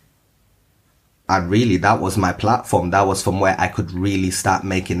 And really, that was my platform. That was from where I could really start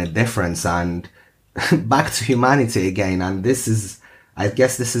making a difference. And back to humanity again. And I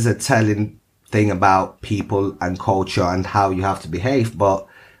guess this is a telling thing about people and culture and how you have to behave. But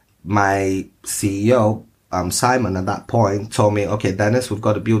my CEO, Simon, at that point told me, okay, Dennis, we've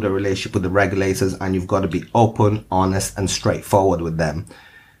got to build a relationship with the regulators and you've got to be open, honest and straightforward with them,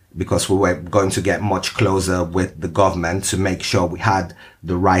 because we were going to get much closer with the government to make sure we had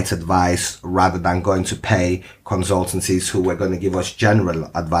the right advice rather than going to pay consultancies who were going to give us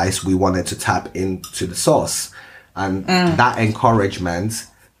general advice. We wanted to tap into the source. And that encouragement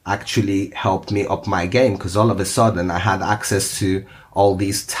actually helped me up my game, because all of a sudden I had access to all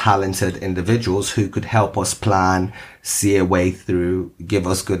these talented individuals who could help us plan, see a way through, give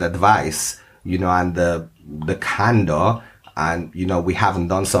us good advice, and the candor. And, we haven't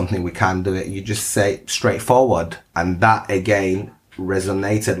done something, we can't do it. You just say straightforward. And that again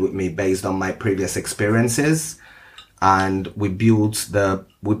resonated with me based on my previous experiences. And we built the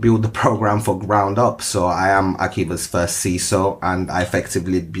program from ground up. So I am Akiva's first CISO, and I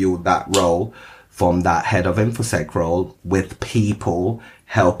effectively built that role from that head of InfoSec role, with people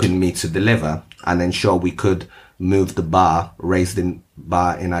helping me to deliver and ensure we could move the bar, raise the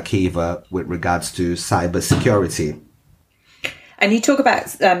bar in Akiva with regards to cybersecurity. And you talk about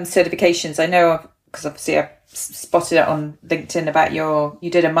certifications. I know, because obviously I spotted it on LinkedIn about you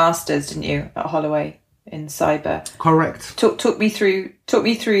did a master's, didn't you, at Holloway in cyber? Correct. Talk me through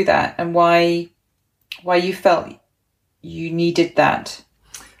that and why you felt you needed that.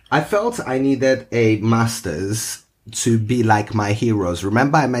 I felt I needed a master's to be like my heroes.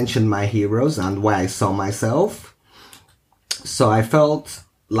 Remember I mentioned my heroes and where I saw myself? So I felt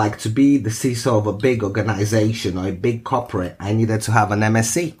like to be the CISO of a big organization or a big corporate, I needed to have an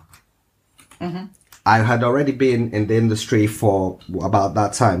MSc. Mm-hmm. I had already been in the industry for about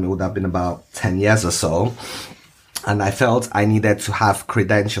that time. It would have been about 10 years or so. And I felt I needed to have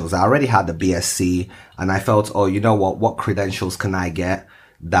credentials. I already had the BSc, and I felt, what credentials can I get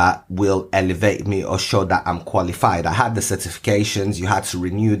that will elevate me or show that I'm qualified? I had the certifications, you had to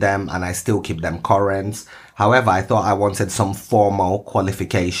renew them, and I still keep them current. However, I thought I wanted some formal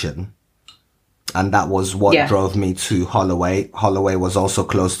qualification. And that was what drove me to Holloway. Holloway was also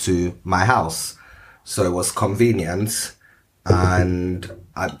close to my house, so it was convenient. And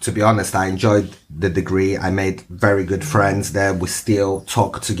to be honest, I enjoyed the degree. I made very good friends there. We still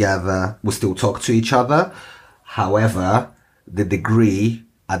talk together. We still talk to each other. However, the degree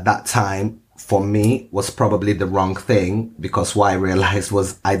at that time for me was probably the wrong thing, because what I realized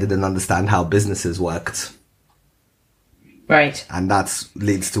was I didn't understand how businesses worked. Right. And that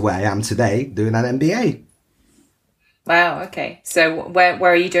leads to where I am today, doing an MBA. Wow. Okay. So where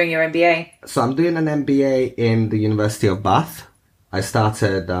are you doing your MBA? So I'm doing an MBA in the University of Bath. I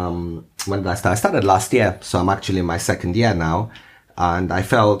started, when did I start? I started last year. So I'm actually in my second year now. And I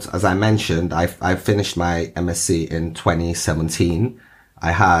felt, as I mentioned, I finished my MSc in 2017.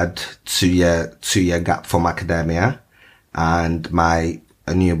 I had two year gap from academia, and my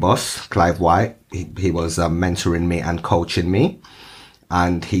new boss, Clive White, he was mentoring me and coaching me.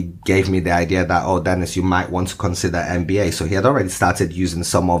 And he gave me the idea that, Dennis, you might want to consider MBA. So he had already started using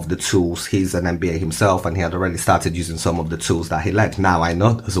some of the tools. He's an MBA himself, and he had already started using some of the tools that he learned. Now I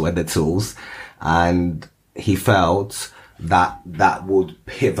know those were the tools. And he felt that would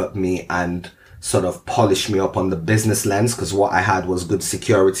pivot me and sort of polish me up on the business lens, because what I had was good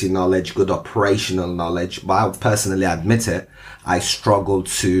security knowledge, good operational knowledge. But I'll personally admit it, I struggled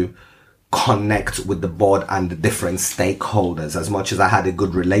to connect with the board and the different stakeholders. As much as I had a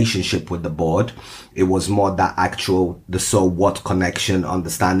good relationship with the board, it was more that the so what connection,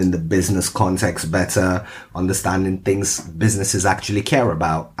 understanding the business context better, understanding things businesses actually care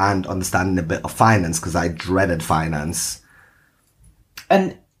about, and understanding a bit of finance, because I dreaded finance.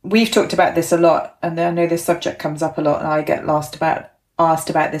 And we've talked about this a lot, and I know this subject comes up a lot, and I get asked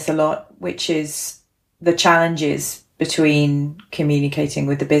about this a lot, which is the challenges between communicating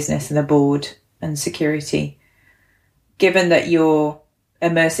with the business and the board and security. Given that you're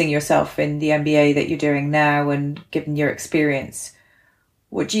immersing yourself in the MBA that you're doing now, and given your experience,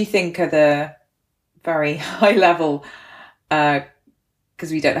 what do you think are the very high level,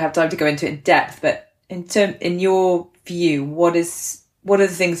 because we don't have time to go into it in depth, but in your view, what are the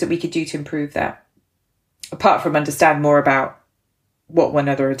things that we could do to improve that, apart from understand more about what one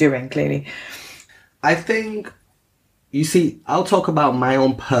another are doing, clearly? I think, you see, I'll talk about my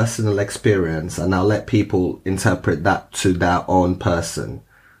own personal experience, and I'll let people interpret that to their own person.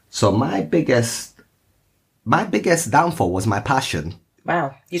 So my biggest downfall was my passion.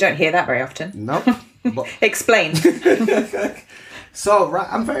 Wow, you don't hear that very often. Nope. But explain. So, right,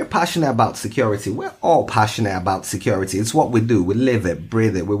 I'm very passionate about security. We're all passionate about security. It's what we do. We live it,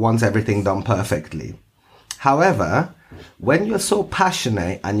 breathe it. We want everything done perfectly. However, when you're so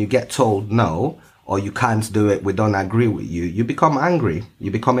passionate and you get told no, or you can't do it, we don't agree with you, you become angry,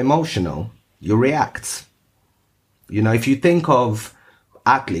 you become emotional, you react. You know, if you think of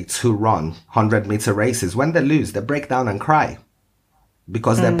athletes who run 100-meter races, when they lose, they break down and cry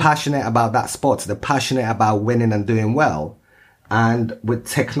because they're passionate about that sport. They're passionate about winning and doing well. And with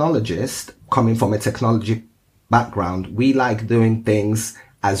technologists, coming from a technology background, we like doing things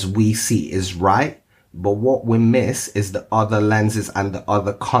as we see is right. But what we miss is the other lenses and the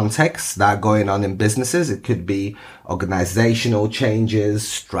other contexts that are going on in businesses. It could be organizational changes,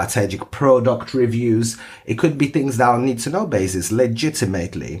 strategic product reviews. It could be things that are on need-to-know basis,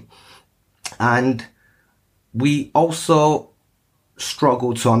 legitimately. And we also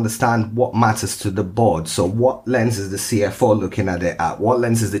struggle to understand what matters to the board. So what lens is the CFO looking at it at? What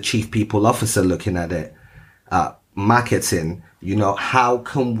lens is the chief people officer looking at it? Marketing, you know, how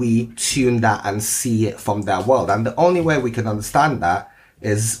can we tune that and see it from their world? And the only way we can understand that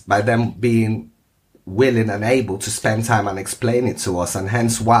is by them being willing and able to spend time and explain it to us. And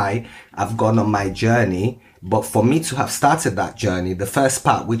hence why I've gone on my journey. But for me to have started that journey, the first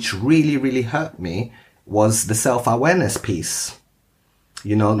part, which really, really hurt me, was the self-awareness piece.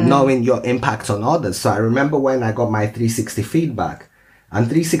 You know, knowing your impact on others. So I remember when I got my 360 feedback. And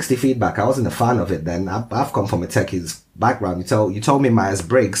 360 feedback, I wasn't a fan of it then. I've come from a techies background. You told me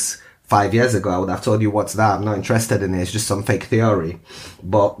Myers-Briggs 5 years ago, I would have told you, what's that? I'm not interested in it. It's just some fake theory.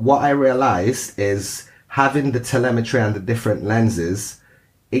 But what I realized is having the telemetry and the different lenses,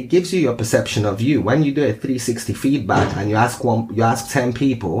 it gives you your perception of you. When you do a 360 feedback and you ask 10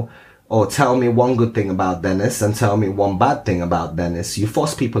 people, or tell me one good thing about Dennis and tell me one bad thing about Dennis, you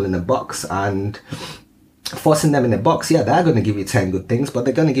force people in a box, and forcing them in a box, yeah, they're going to give you 10 good things, but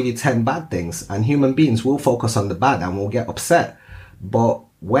they're going to give you 10 bad things. And human beings will focus on the bad and will get upset. But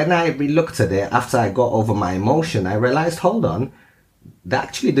when I re-looked at it after I got over my emotion, I realized, hold on, they're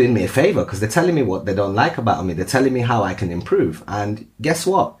actually doing me a favor, because they're telling me what they don't like about me. They're telling me how I can improve. And guess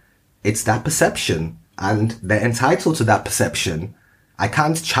what? It's that perception, and they're entitled to that perception. I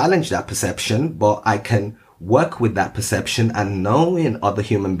can't challenge that perception, but I can work with that perception, and knowing other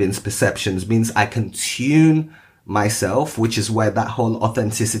human beings' perceptions means I can tune myself, which is where that whole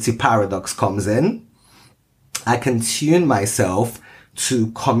authenticity paradox comes in. I can tune myself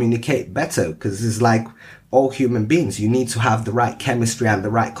to communicate better, because it's like all human beings, you need to have the right chemistry and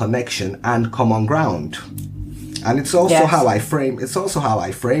the right connection and common ground. And it's also how I frame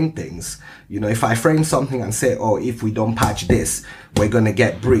things. You know, if I frame something and say, oh, if we don't patch this, we're going to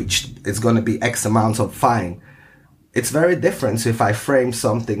get breached. It's going to be X amount of fine. It's very different if I frame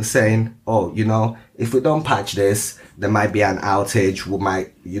something saying, oh, you know, if we don't patch this, there might be an outage. We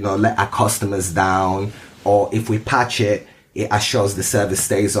might, you know, let our customers down. Or if we patch it, it assures the service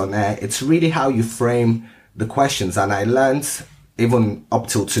stays on air. It's really how you frame the questions. And I learned even up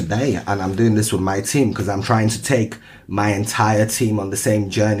till today, and I'm doing this with my team because I'm trying to take my entire team on the same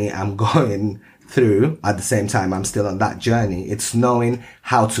journey I'm going through. At the same time, I'm still on that journey. It's knowing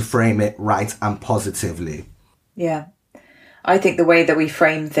how to frame it right and positively. Yeah. I think the way that we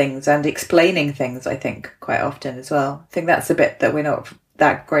frame things and explaining things, I think, quite often as well. I think that's a bit that we're not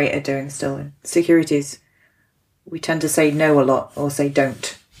that great at doing still in securities. We tend to say no a lot or say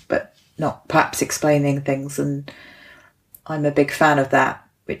don't, but not perhaps explaining things. And I'm a big fan of that,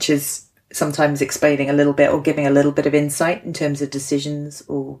 which is sometimes explaining a little bit or giving a little bit of insight in terms of decisions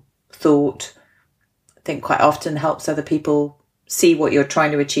or thought. I think quite often helps other people see what you're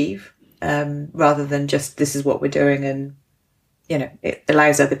trying to achieve, rather than just this is what we're doing, and it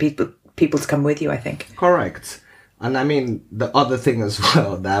allows other people to come with you, I think. Correct. And I mean, the other thing as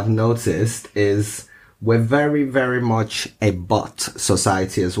well that I've noticed is we're very, very much a bot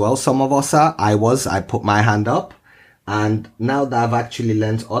society as well. Some of us are. I put my hand up. And now that I've actually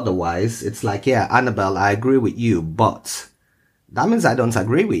learned otherwise, it's like, yeah, Annabelle, I agree with you, but that means I don't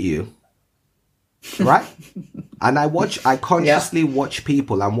agree with you. Right? And I consciously watch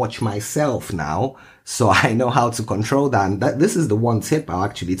people and watch myself now, so I know how to control that. And this is the one tip I'll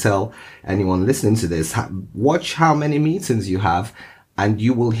actually tell anyone listening to this. Watch how many meetings you have, and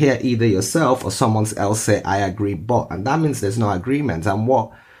you will hear either yourself or someone else say, I agree, but, and that means there's no agreement. And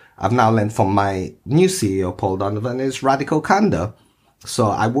what I've now learned from my new CEO, Paul Donovan, is radical candor. So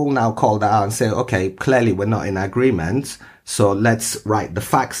I will now call that out and say, okay, clearly we're not in agreement. So let's write the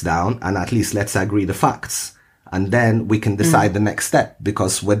facts down, and at least let's agree the facts. And then we can decide the next step,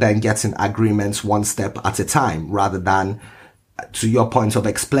 because we're then getting agreements one step at a time, rather than, to your point of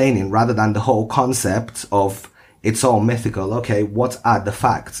explaining, rather than the whole concept of it's all mythical. Okay, what are the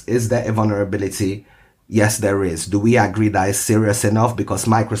facts? Is there a vulnerability? Yes, there is. Do we agree that it's serious enough because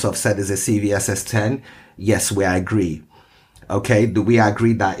Microsoft said it's a CVSS 10? Yes, we agree. Okay, do we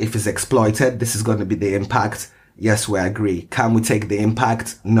agree that if it's exploited, this is going to be the impact? Yes, we agree. Can we take the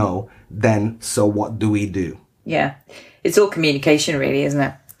impact? No. Then, so what do we do? Yeah. It's all communication, really, isn't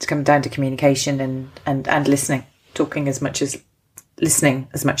it? It's come down to communication and listening. Listening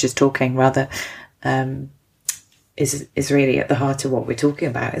as much as talking, rather, is really at the heart of what we're talking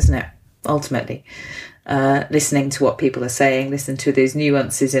about, isn't it? Ultimately. Listening to what people are saying, listen to those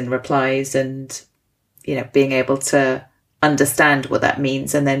nuances in replies, and, being able to understand what that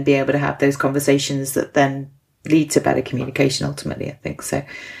means, and then be able to have those conversations that then lead to better communication ultimately, I think. So,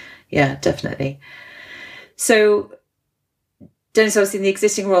 yeah, definitely. So, Dennis, obviously in the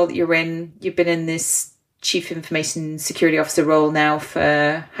existing role that you're in, you've been in this Chief Information Security Officer role now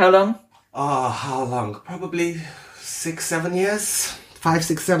for how long? How long? Probably 6, 7 years. 5,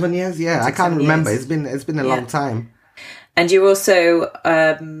 6, 7 years. Yeah, I can't remember. It's been a long time. And you're also,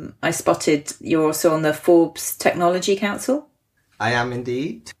 I spotted, you're also on the Forbes Technology Council. I am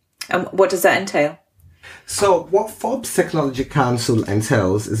indeed. And what does that entail? So what Forbes Technology Council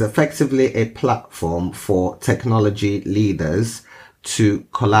entails is effectively a platform for technology leaders to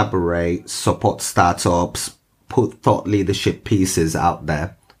collaborate, support startups, put thought leadership pieces out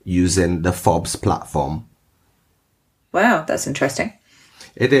there using the Forbes platform. Wow, that's interesting.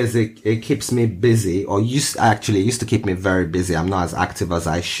 It is. It keeps me busy, or used to keep me very busy. I'm not as active as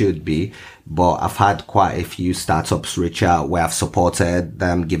I should be, but I've had quite a few startups reach out where I've supported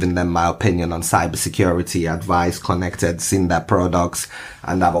them, given them my opinion on cybersecurity, advice, connected, seen their products.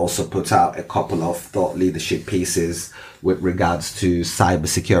 And I've also put out a couple of thought leadership pieces with regards to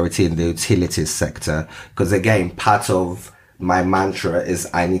cybersecurity in the utilities sector. Because again, part of my mantra is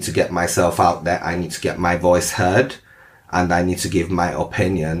I need to get myself out there. I need to get my voice heard. And I need to give my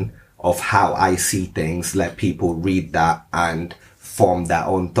opinion of how I see things, let people read that and form their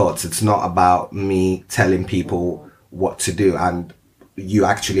own thoughts. It's not about me telling people what to do. And you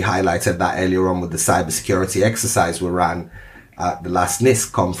actually highlighted that earlier on with the cybersecurity exercise we ran at the last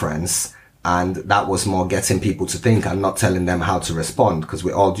NIST conference. And that was more getting people to think and not telling them how to respond. Because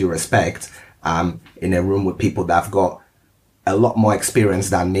with all due respect, in a room with people that have got a lot more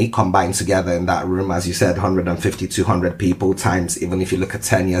experience than me combined together in that room, as you said, 150, 200 people times, even if you look at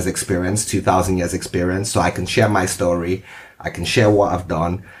 10 years experience, 2000 years experience. So I can share my story. I can share what I've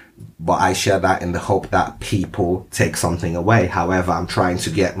done, but I share that in the hope that people take something away. However, I'm trying to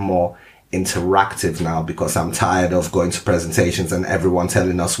get more interactive now because I'm tired of going to presentations and everyone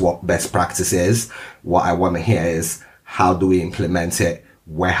telling us what best practice is. What I want to hear is how do we implement it?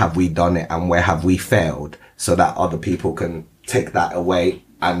 Where have we done it? And where have we failed? So that other people can take that away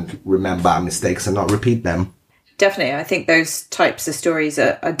and remember our mistakes and not repeat them. Definitely. I think those types of stories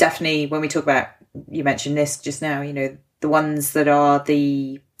are definitely, when we talk about, you mentioned this just now, the ones that are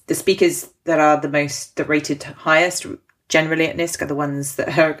the speakers that are the rated highest generally at NISC are the ones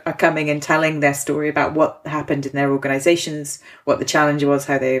that are coming and telling their story about what happened in their organizations, what the challenge was,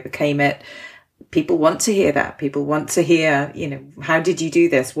 how they overcame it. People want to hear that. People want to hear, how did you do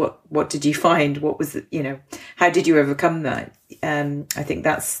this? What did you find? What was, how did you overcome that? I think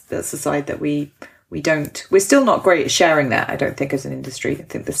that's the side that we're still not great at sharing that, I don't think, as an industry. I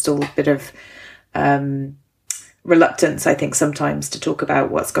think there's still a bit of, reluctance, I think, sometimes to talk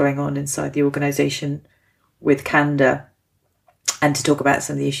about what's going on inside the organisation with candour and to talk about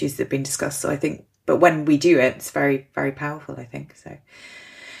some of the issues that have been discussed. So I think, but when we do it, it's very, very powerful, I think.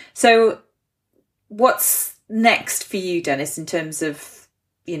 So what's next for you, Dennis, in terms of,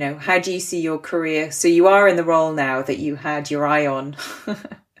 you know, how do you see your career? So you are in the role now that you had your eye on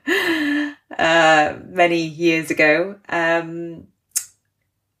many years ago.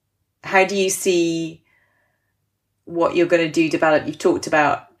 How do you see what you're going to do develop? You've talked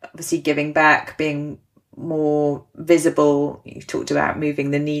about obviously giving back, being more visible. You've talked about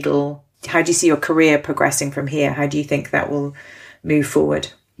moving the needle. How do you see your career progressing from here? How do you think that will move forward?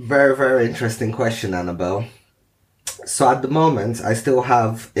 Very, very interesting question, Annabelle. So at the moment, I still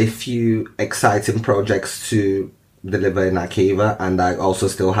have a few exciting projects to deliver in Akiva, and I also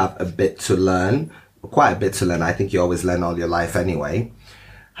still have a bit to learn, quite a bit to learn. I think you always learn all your life anyway.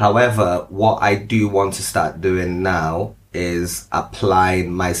 However, what I do want to start doing now is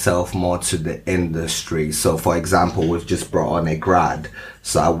applying myself more to the industry. So for example, we've just brought on a grad.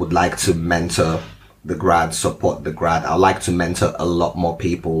 So I would like to mentor the grad, support the grad. I'd like to mentor a lot more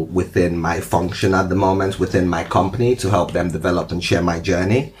people within my function at the moment, within my company, to help them develop and share my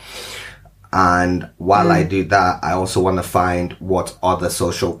journey. And while I do that, I also want to find what other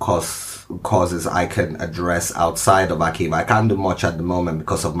social causes I can address outside of Akiva. I can't do much at the moment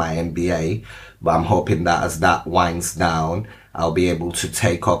because of my MBA, but I'm hoping that as that winds down, I'll be able to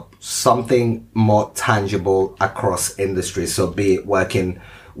take up something more tangible across industry. So be it working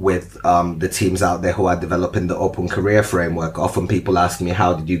with the teams out there who are developing the Open Career Framework. Often people ask me,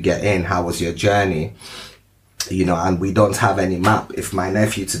 how did you get in? How was your journey? You know, and we don't have any map. If my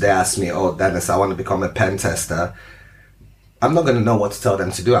nephew today asks me, oh, Dennis, I want to become a pen tester, I'm not going to know what to tell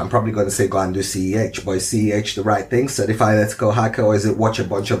them to do. I'm probably going to say, go and do CEH. But is CEH the right thing? Certified Ethical Hacker? Or is it watch a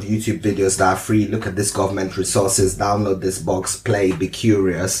bunch of YouTube videos that are free, look at this government resources, download this box, play, be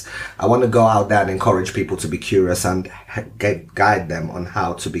curious? I want to go out there and encourage people to be curious and guide them on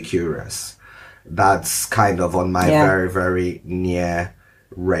how to be curious. That's kind of on my very, very near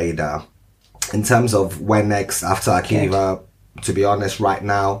radar. In terms of when next after Akiva, to be honest, right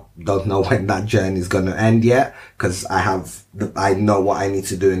now, don't know when that journey is going to end yet, because I know what I need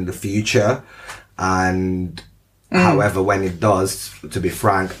to do in the future. And however, when it does, to be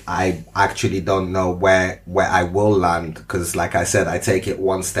frank, I actually don't know where I will land, because like I said, I take it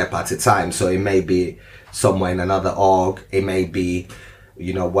one step at a time. So it may be somewhere in another org. It may be,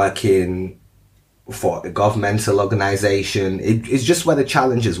 you know, working for a governmental organization. It's just where the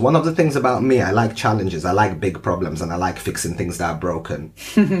challenge is. One of the things about me, I like challenges. I like big problems, and I like fixing things that are broken.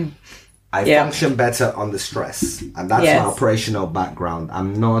 I function better under stress, and that's my operational background.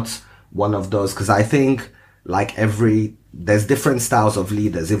 I'm not one of those, because I think there's different styles of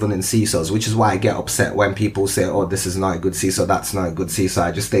leaders, even in CISOs, which is why I get upset when people say, oh, this is not a good CISO, that's not a good CISO.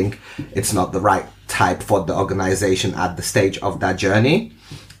 I just think it's not the right type for the organization at the stage of that journey.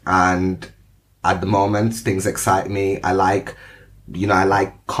 And at the moment, things excite me. I like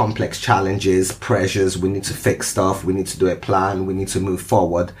complex challenges, pressures. We need to fix stuff. We need to do a plan. We need to move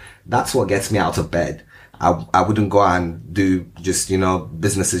forward. That's what gets me out of bed. I wouldn't go and do just, you know,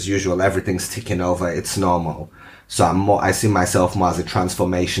 business as usual. Everything's ticking over. It's normal. So I see myself more as a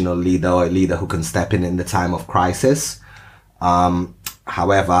transformational leader, or a leader who can step in the time of crisis.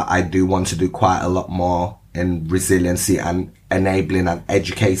 However, I do want to do quite a lot more in resiliency and enabling and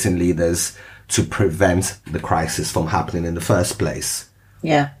educating leaders to prevent the crisis from happening in the first place.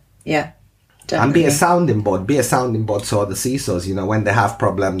 Yeah. Definitely. And be a sounding board to other CISOs, you know, when they have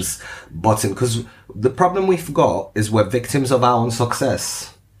problems, because the problem we've got is we're victims of our own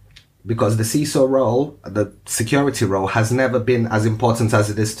success. Because the CISO role, the security role, has never been as important as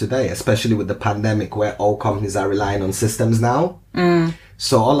it is today, especially with the pandemic, where all companies are relying on systems now.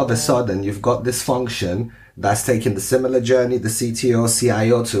 So all of a sudden, you've got this function that's taken the similar journey the CTO,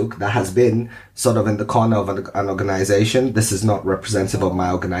 CIO took, that has been sort of in the corner of an organization. This is not representative of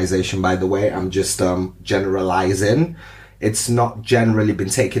my organization, by the way. I'm just generalizing. It's not generally been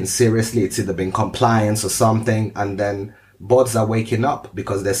taken seriously. It's either been compliance or something. And then boards are waking up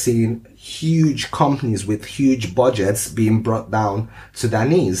because they're seeing huge companies with huge budgets being brought down to their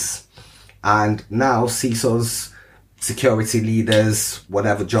knees. And now CISOs, security leaders,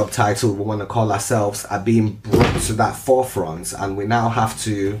 whatever job title we want to call ourselves, are being brought to that forefront, and we now have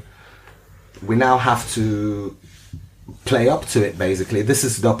to play up to it. Basically, this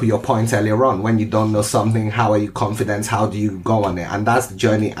is your point earlier on. When you don't know something, how are you confident? How do you go on it? And that's the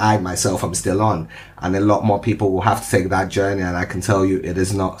journey I myself am still on, and a lot more people will have to take that journey. And I can tell you, it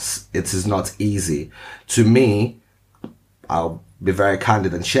is not easy. To me, I'll be very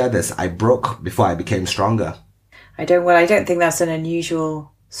candid and share this. I broke before I became stronger. I don't think that's an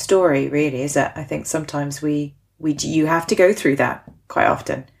unusual story, really, is it? I think sometimes you have to go through that quite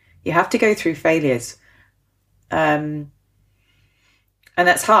often. You have to go through failures. And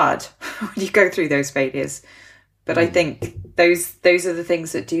that's hard when you go through those failures. But I think those are the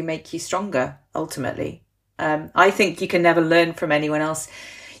things that do make you stronger, ultimately. I think you can never learn from anyone else.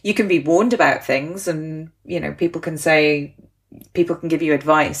 You can be warned about things and, people can give you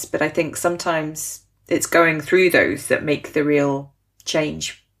advice. But I think sometimes it's going through those that make the real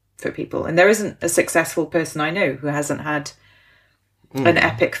change for people. And there isn't a successful person I know who hasn't had an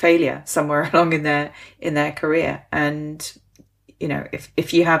epic failure somewhere along in their career. And,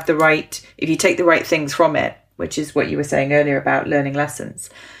 if you have if you take the right things from it, which is what you were saying earlier about learning lessons,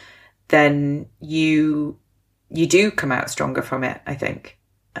 then you do come out stronger from it, I think.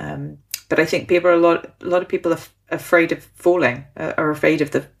 But I think a lot of people are afraid of falling, are afraid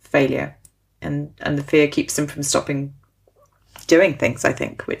of the failure, and the fear keeps them from stopping doing things, I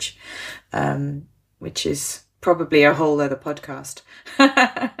think, which is probably a whole other podcast.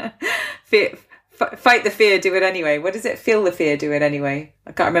 Fight the fear, do it anyway. What is it? Feel the fear, do it anyway.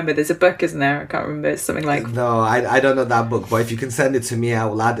 I can't remember. There's a book, isn't there? I can't remember. It's something like... No, I don't know that book, but if you can send it to me, I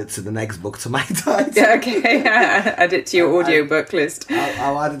will add it to the next book to my title. Yeah, okay. Add it to your audiobook list.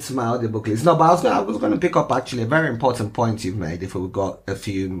 I'll add it to my audiobook list. No, but I was going to pick up actually a very important point you've made if we've got a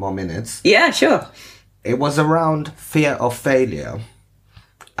few more minutes. Yeah, sure. It was around fear of failure.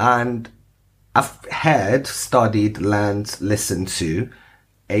 And I've heard, studied, learned, listened to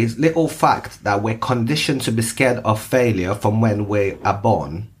a little fact that we're conditioned to be scared of failure from when we are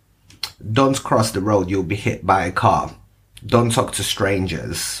born. Don't cross the road, you'll be hit by a car. Don't talk to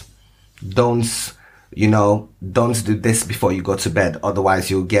strangers. Don't do this before you go to bed,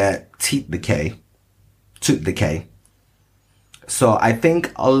 otherwise you'll get tooth decay. So I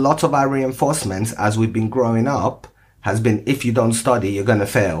think a lot of our reinforcements as we've been growing up has been, if you don't study, you're going to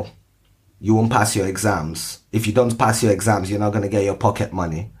fail. You won't pass your exams. If you don't pass your exams, you're not going to get your pocket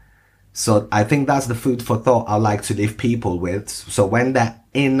money. So I think that's the food for thought I like to leave people with. So when that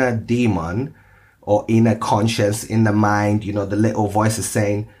inner demon or inner conscience, inner mind, the little voice is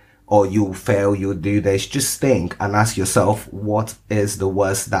saying, oh, you'll fail, you'll do this, just think and ask yourself, what is the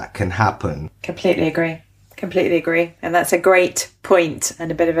worst that can happen? Completely agree. And that's a great point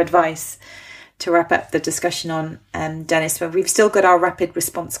and a bit of advice to wrap up the discussion on, Dennis. But we've still got our rapid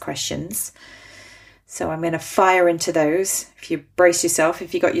response questions. So I'm going to fire into those. If you brace yourself,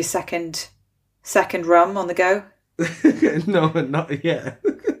 if you got your second rum on the go. No, not yet.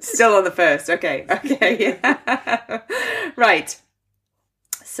 Still on the first. Okay. Yeah. Right.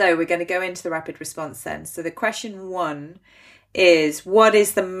 So we're going to go into the rapid response then. So the question 1 is, what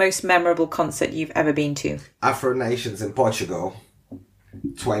is the most memorable concert you've ever been to? Afro Nations in Portugal,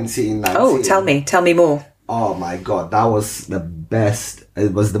 2019. Oh, tell me more. Oh my God, that was the best.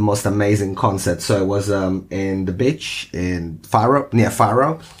 It was the most amazing concert. So it was in the beach in Faro, near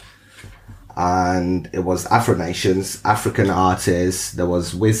Faro. And it was Afro Nations, African artists. There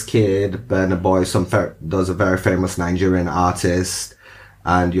was Wizkid, Burna Boy, those are very famous Nigerian artists.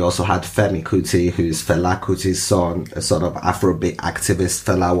 And you also had Femi Kuti, who's Fela Kuti's son, a sort of Afrobeat activist.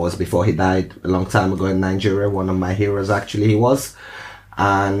 Fela was before he died a long time ago in Nigeria. One of my heroes, actually, he was.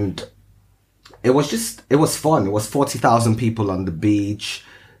 And it was fun. It was 40,000 people on the beach.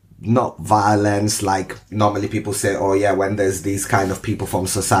 Not violence like normally people say, oh yeah, when there's these kind of people from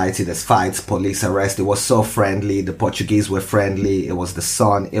society, there's fights, police arrest. It was so friendly. The Portuguese were friendly. It was the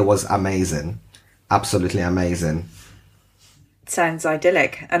sun. It was amazing. Absolutely amazing. Sounds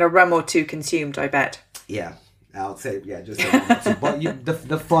idyllic. And a rum or two consumed, I bet. Yeah, I'll say, yeah, just a rum or two. But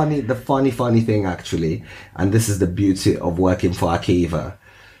the funny thing actually, and this is the beauty of working for Akiva.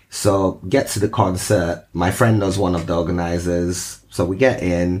 So get to the concert. My friend knows one of the organizers. So we get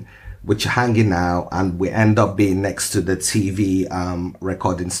in, we're hanging out, and we end up being next to the TV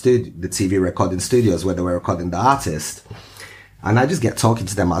recording studios where they were recording the artist. And I just get talking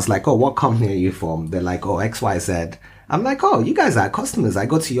to them. I was like, oh, what company are you from? They're like, oh, XYZ. I'm like, oh, you guys are customers. I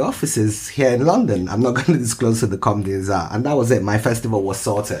go to your offices here in London. I'm not going to disclose who the companies are. And that was it. My festival was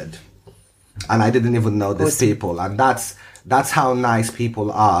sorted. And I didn't even know these people. And that's how nice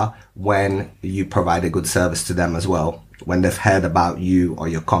people are when you provide a good service to them as well, when they've heard about you or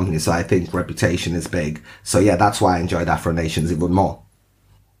your company. So I think reputation is big. So yeah, that's why I enjoyed Afro Nations even more.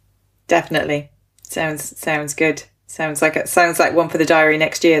 Definitely. Sounds good. Sounds like one for the diary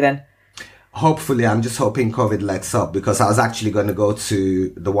next year then. Hopefully, I'm just hoping COVID lets up, because I was actually going to go to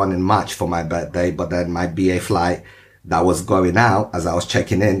the one in March for my birthday, but then my BA flight that was going out, as I was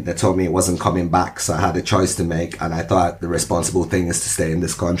checking in, they told me it wasn't coming back. So I had a choice to make, and I thought the responsible thing is to stay in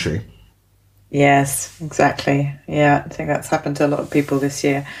this country. Yes, exactly. Yeah, I think that's happened to a lot of people this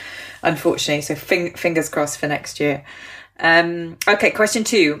year, unfortunately. So fingers crossed for next year. Okay, question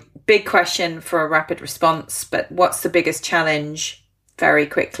 2. Big question for a rapid response, but what's the biggest challenge, very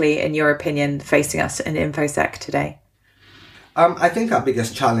quickly, in your opinion, facing us in InfoSec today? I think our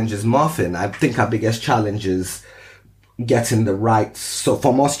biggest challenge is morphing. I think our biggest challenge is getting the right, so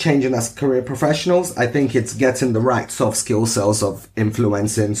from us changing as career professionals, I think it's getting the right soft skill sets of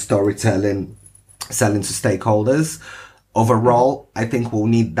influencing, storytelling, selling to stakeholders. Overall, I think we'll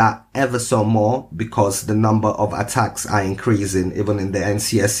need that ever so more because the number of attacks are increasing. Even in the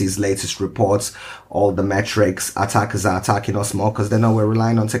NCSC's latest reports, all the metrics, attackers are attacking us more because they know we're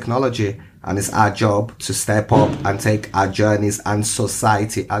relying on technology, and it's our job to step up and take our journeys and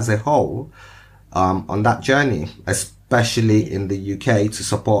society as a whole on that journey, especially in the UK, to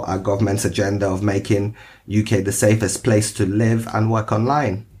support our government's agenda of making UK the safest place to live and work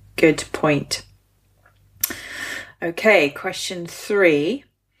online. Good point. Okay, question 3.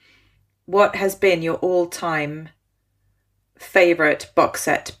 What has been your all-time favourite box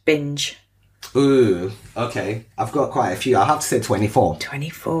set binge? Ooh, okay. I've got quite a few. I'll have to say 24.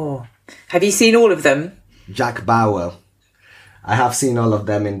 24. Have you seen all of them? Jack Bauer. I have seen all of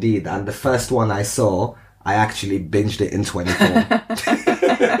them indeed. And the first one I saw, I actually binged it in 24.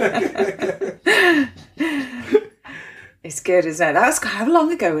 It's good, isn't it? How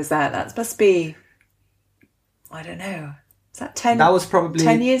long ago was that? That must be, I don't know. Is that 10? That was probably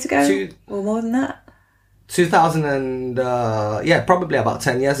 10 years ago? Or more than that? 2000 and, probably about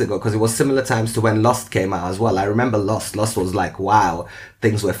 10 years ago, because it was similar times to when Lost came out as well. I remember Lost. Lost was like, wow,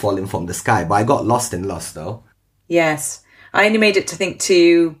 things were falling from the sky. But I got lost in Lost, though. Yes. I only made it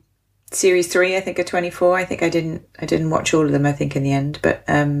to series 3, I think, of 24. I think I didn't watch all of them, I think, in the end. But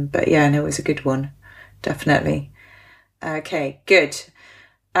yeah, no, it was a good one. Definitely. Okay, good.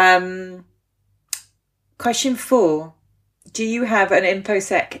 Question 4. Do you have an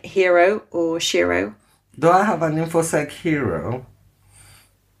InfoSec hero or shiro? Do I have an InfoSec hero?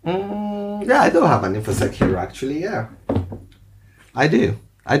 Yeah, I do have an InfoSec hero, actually, yeah. I do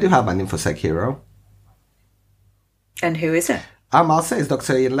have an InfoSec hero. And who is it? I'll say it's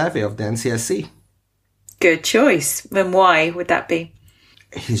Dr. Ian Levy of the NCSC. Good choice. And why would that be?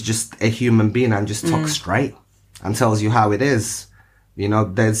 He's just a human being and just talks straight and tells you how it is. You know,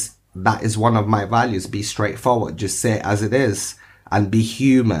 that is one of my values. Be straightforward. Just say it as it is and be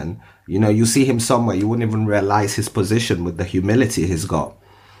human. You know, you see him somewhere, you wouldn't even realize his position with the humility he's got.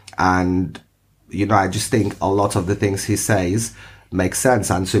 And, you know, I just think a lot of the things he says make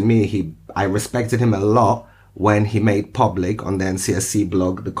sense. And to me, I respected him a lot when he made public on the NCSC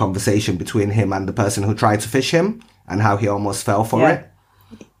blog the conversation between him and the person who tried to fish him and how he almost fell for it.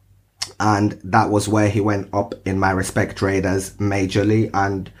 And that was where he went up in my respect radars majorly.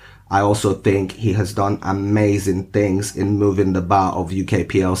 And I also think he has done amazing things in moving the bar of UK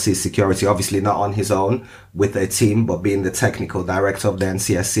PLC security. Obviously not on his own with a team, but being the technical director of the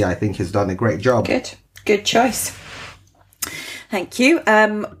NCSC, I think he's done a great job. Good choice. Thank you.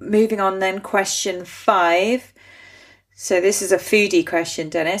 Moving on then, question 5. So this is a foodie question,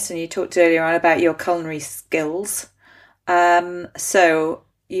 Dennis, and you talked earlier on about your culinary skills. So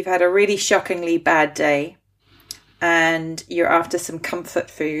you've had a really shockingly bad day and you're after some comfort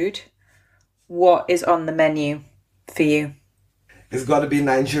food. What is on the menu for you? It's got to be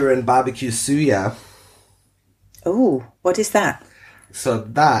Nigerian barbecue suya. Oh, what is that? So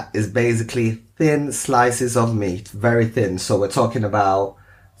that is basically thin slices of meat, very thin. So we're talking about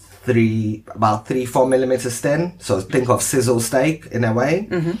 3-4 millimeters thin. So think of sizzle steak in a way.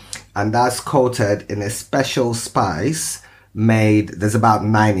 Mm-hmm. And that's coated in a special spice made. There's about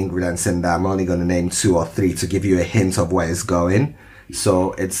 9 ingredients in there. I'm only going to name 2 or 3 to give you a hint of where it's going.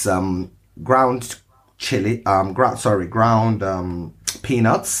 So it's ground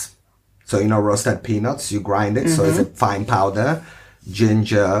peanuts. So, you know, roasted peanuts, you grind it. Mm-hmm. So it's a fine powder.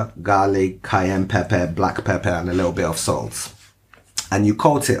 Ginger, garlic, cayenne pepper, black pepper, and a little bit of salt. And you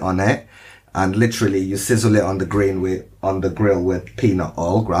coat it on it, and literally you sizzle it on the grill with peanut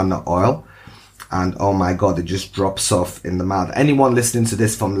oil, groundnut oil. And oh my God, it just drops off in the mouth. Anyone listening to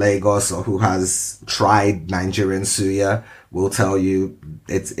this from Lagos or who has tried Nigerian suya will tell you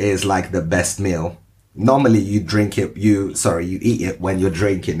it is like the best meal. Normally you eat it when you're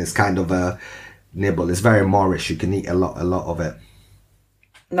drinking. It's kind of a nibble. It's very Moorish. You can eat a lot of it.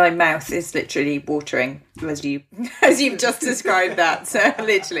 My mouth is literally watering as you've just described that. So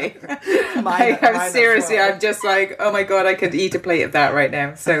literally, I'm just like, oh my God, I could eat a plate of that right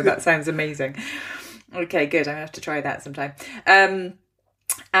now. So that sounds amazing. Okay, good. I'm gonna have to try that sometime.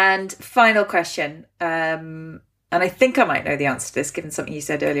 And final question. And I think I might know the answer to this, given something you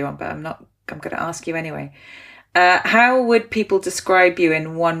said earlier on, but I'm not I'm going to ask you anyway. How would people describe you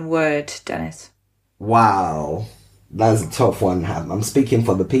in one word, Dennis? Wow, that's a tough one. I'm speaking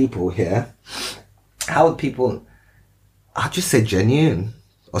for the people here. How would people... I'd just say genuine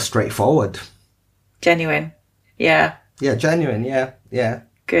or straightforward. Genuine. Yeah. Yeah, genuine. Yeah.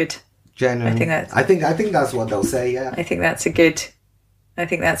 Good. Genuine. I think that's what they'll say. Yeah. I think that's a good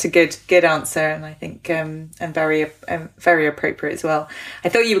answer, and I think and very appropriate as well. I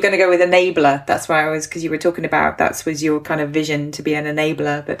thought you were going to go with enabler. That's why I was, because you were talking about that was your kind of vision, to be an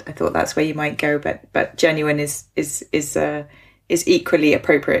enabler. But I thought that's where you might go. But genuine is equally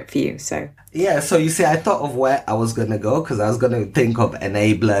appropriate for you. So yeah. So you see, I thought of where I was going to go, because I was going to think of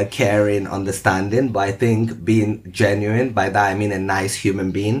enabler, caring, understanding. But I think being genuine, by that I mean a nice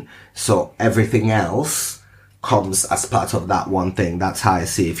human being. So everything else comes as part of that one thing. That's how I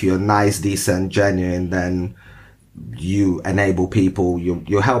see it. If you're nice, decent, genuine, then you enable people,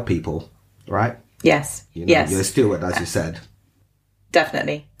 you help people, right? Yes. Yes. You're a steward, as you said.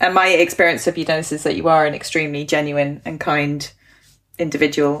 Definitely. And my experience of you, Dennis, is that you are an extremely genuine and kind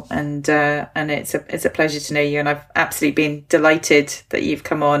individual, and it's a pleasure to know you, and I've absolutely been delighted that you've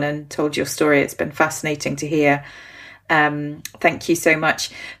come on and told your story. It's been fascinating to hear. Thank you so much.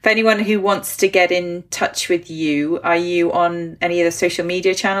 For anyone who wants to get in touch with you, are you on any of the social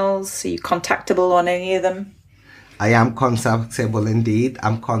media channels? Are you contactable on any of them? I am contactable indeed.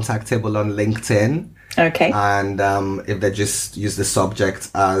 I'm contactable on LinkedIn. Okay. And if they just use the subject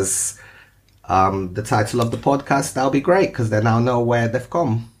as the title of the podcast, that'll be great, because they now know where they've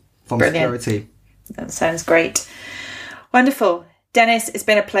come from. Brilliant. Security. That sounds great. Wonderful. Dennis, it's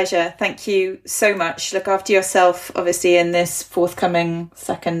been a pleasure. Thank you so much. Look after yourself, obviously, in this forthcoming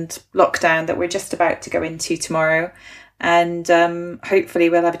second lockdown that we're just about to go into tomorrow. And hopefully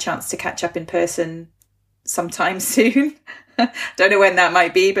we'll have a chance to catch up in person sometime soon. Don't know when that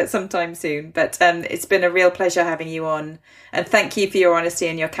might be, but sometime soon. But it's been a real pleasure having you on. And thank you for your honesty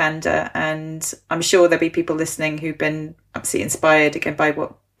and your candour. And I'm sure there'll be people listening who've been absolutely inspired again by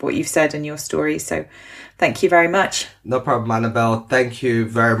what you've said in your story. So thank you very much. No problem, Annabelle. Thank you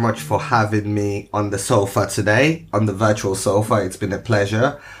very much for having me on the sofa today, on the virtual sofa. It's been a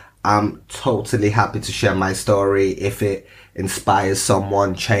pleasure. I'm totally happy to share my story. If it inspires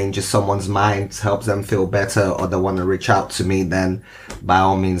someone, changes someone's mind, helps them feel better, or they want to reach out to me, then by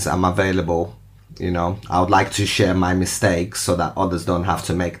all means, I'm available. I would like to share my mistakes so that others don't have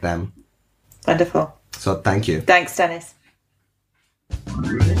to make them. Wonderful. So thank you. Thanks, Dennis.